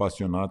persoană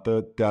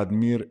pasionată, te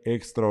admir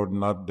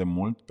extraordinar de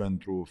mult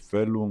pentru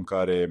felul în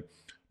care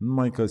nu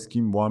numai că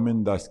schimbi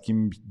oameni, dar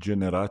schimbi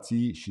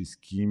generații și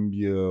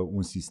schimbi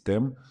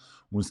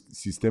un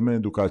sistem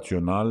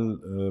educațional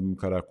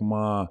care acum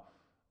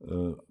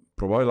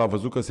probabil a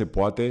văzut că se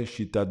poate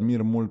și te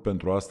admir mult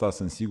pentru asta.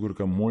 Sunt sigur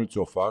că mulți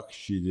o fac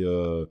și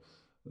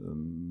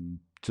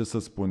ce să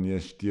spun,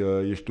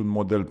 ești un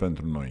model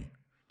pentru noi.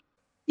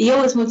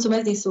 Eu îți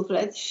mulțumesc din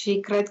suflet și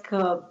cred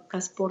că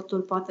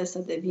sportul poate să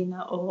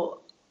devină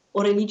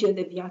o religie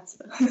de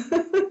viață.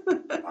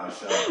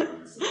 Așa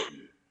trebuie să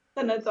fie.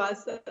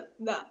 Sănătoasă,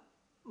 da.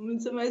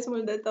 Mulțumesc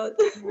mult de tot.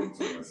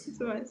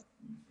 Mulțumesc.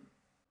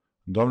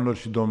 Doamnelor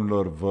și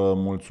domnilor, vă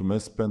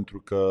mulțumesc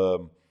pentru că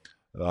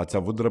ați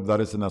avut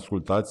răbdare să ne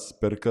ascultați.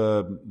 Sper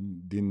că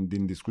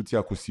din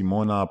discuția cu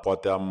Simona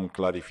poate am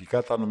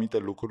clarificat anumite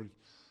lucruri.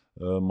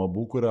 Mă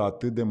bucură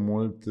atât de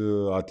mult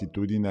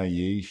atitudinea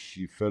ei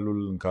și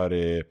felul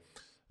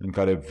în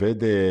care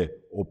vede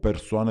o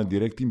persoană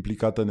direct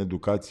implicată în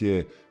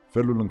educație,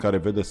 felul în care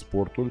vede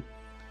sportul.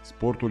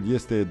 Sportul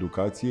este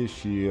educație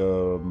și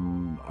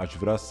aș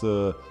vrea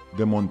să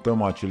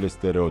demontăm acele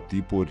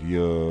stereotipuri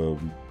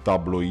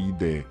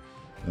tabloide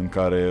în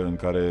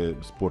care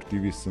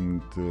sportivii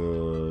sunt,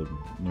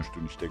 nu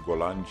știu, niște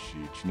golani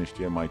și cine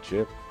știe mai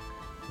ce,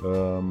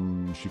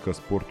 și că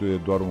sportul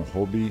e doar un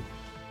hobby,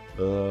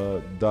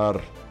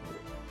 dar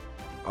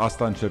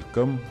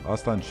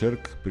asta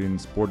încerc prin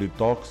Sporty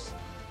Talks.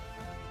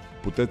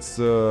 Puteți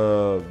să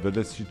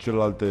vedeți și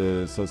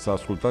celelalte, să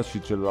ascultați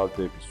și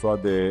celelalte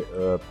episoade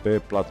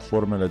pe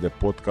platformele de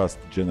podcast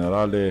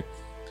generale,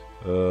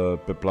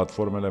 pe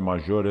platformele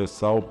majore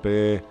sau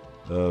pe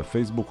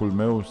Facebook-ul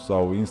meu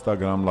sau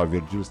Instagram la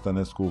Virgil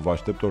Stănescu. Vă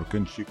aștept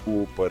oricând și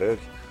cu păreri,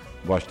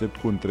 vă aștept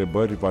cu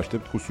întrebări, vă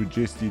aștept cu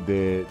sugestii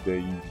de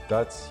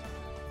invitați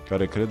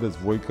care credeți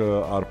voi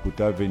că ar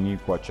putea veni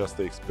cu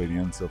această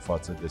experiență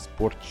față de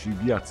sport și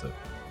viață,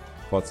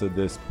 față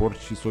de sport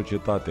și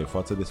societate,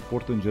 față de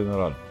sport în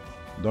general.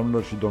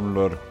 Doamnelor și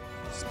domnilor,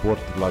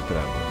 sport la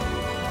treabă!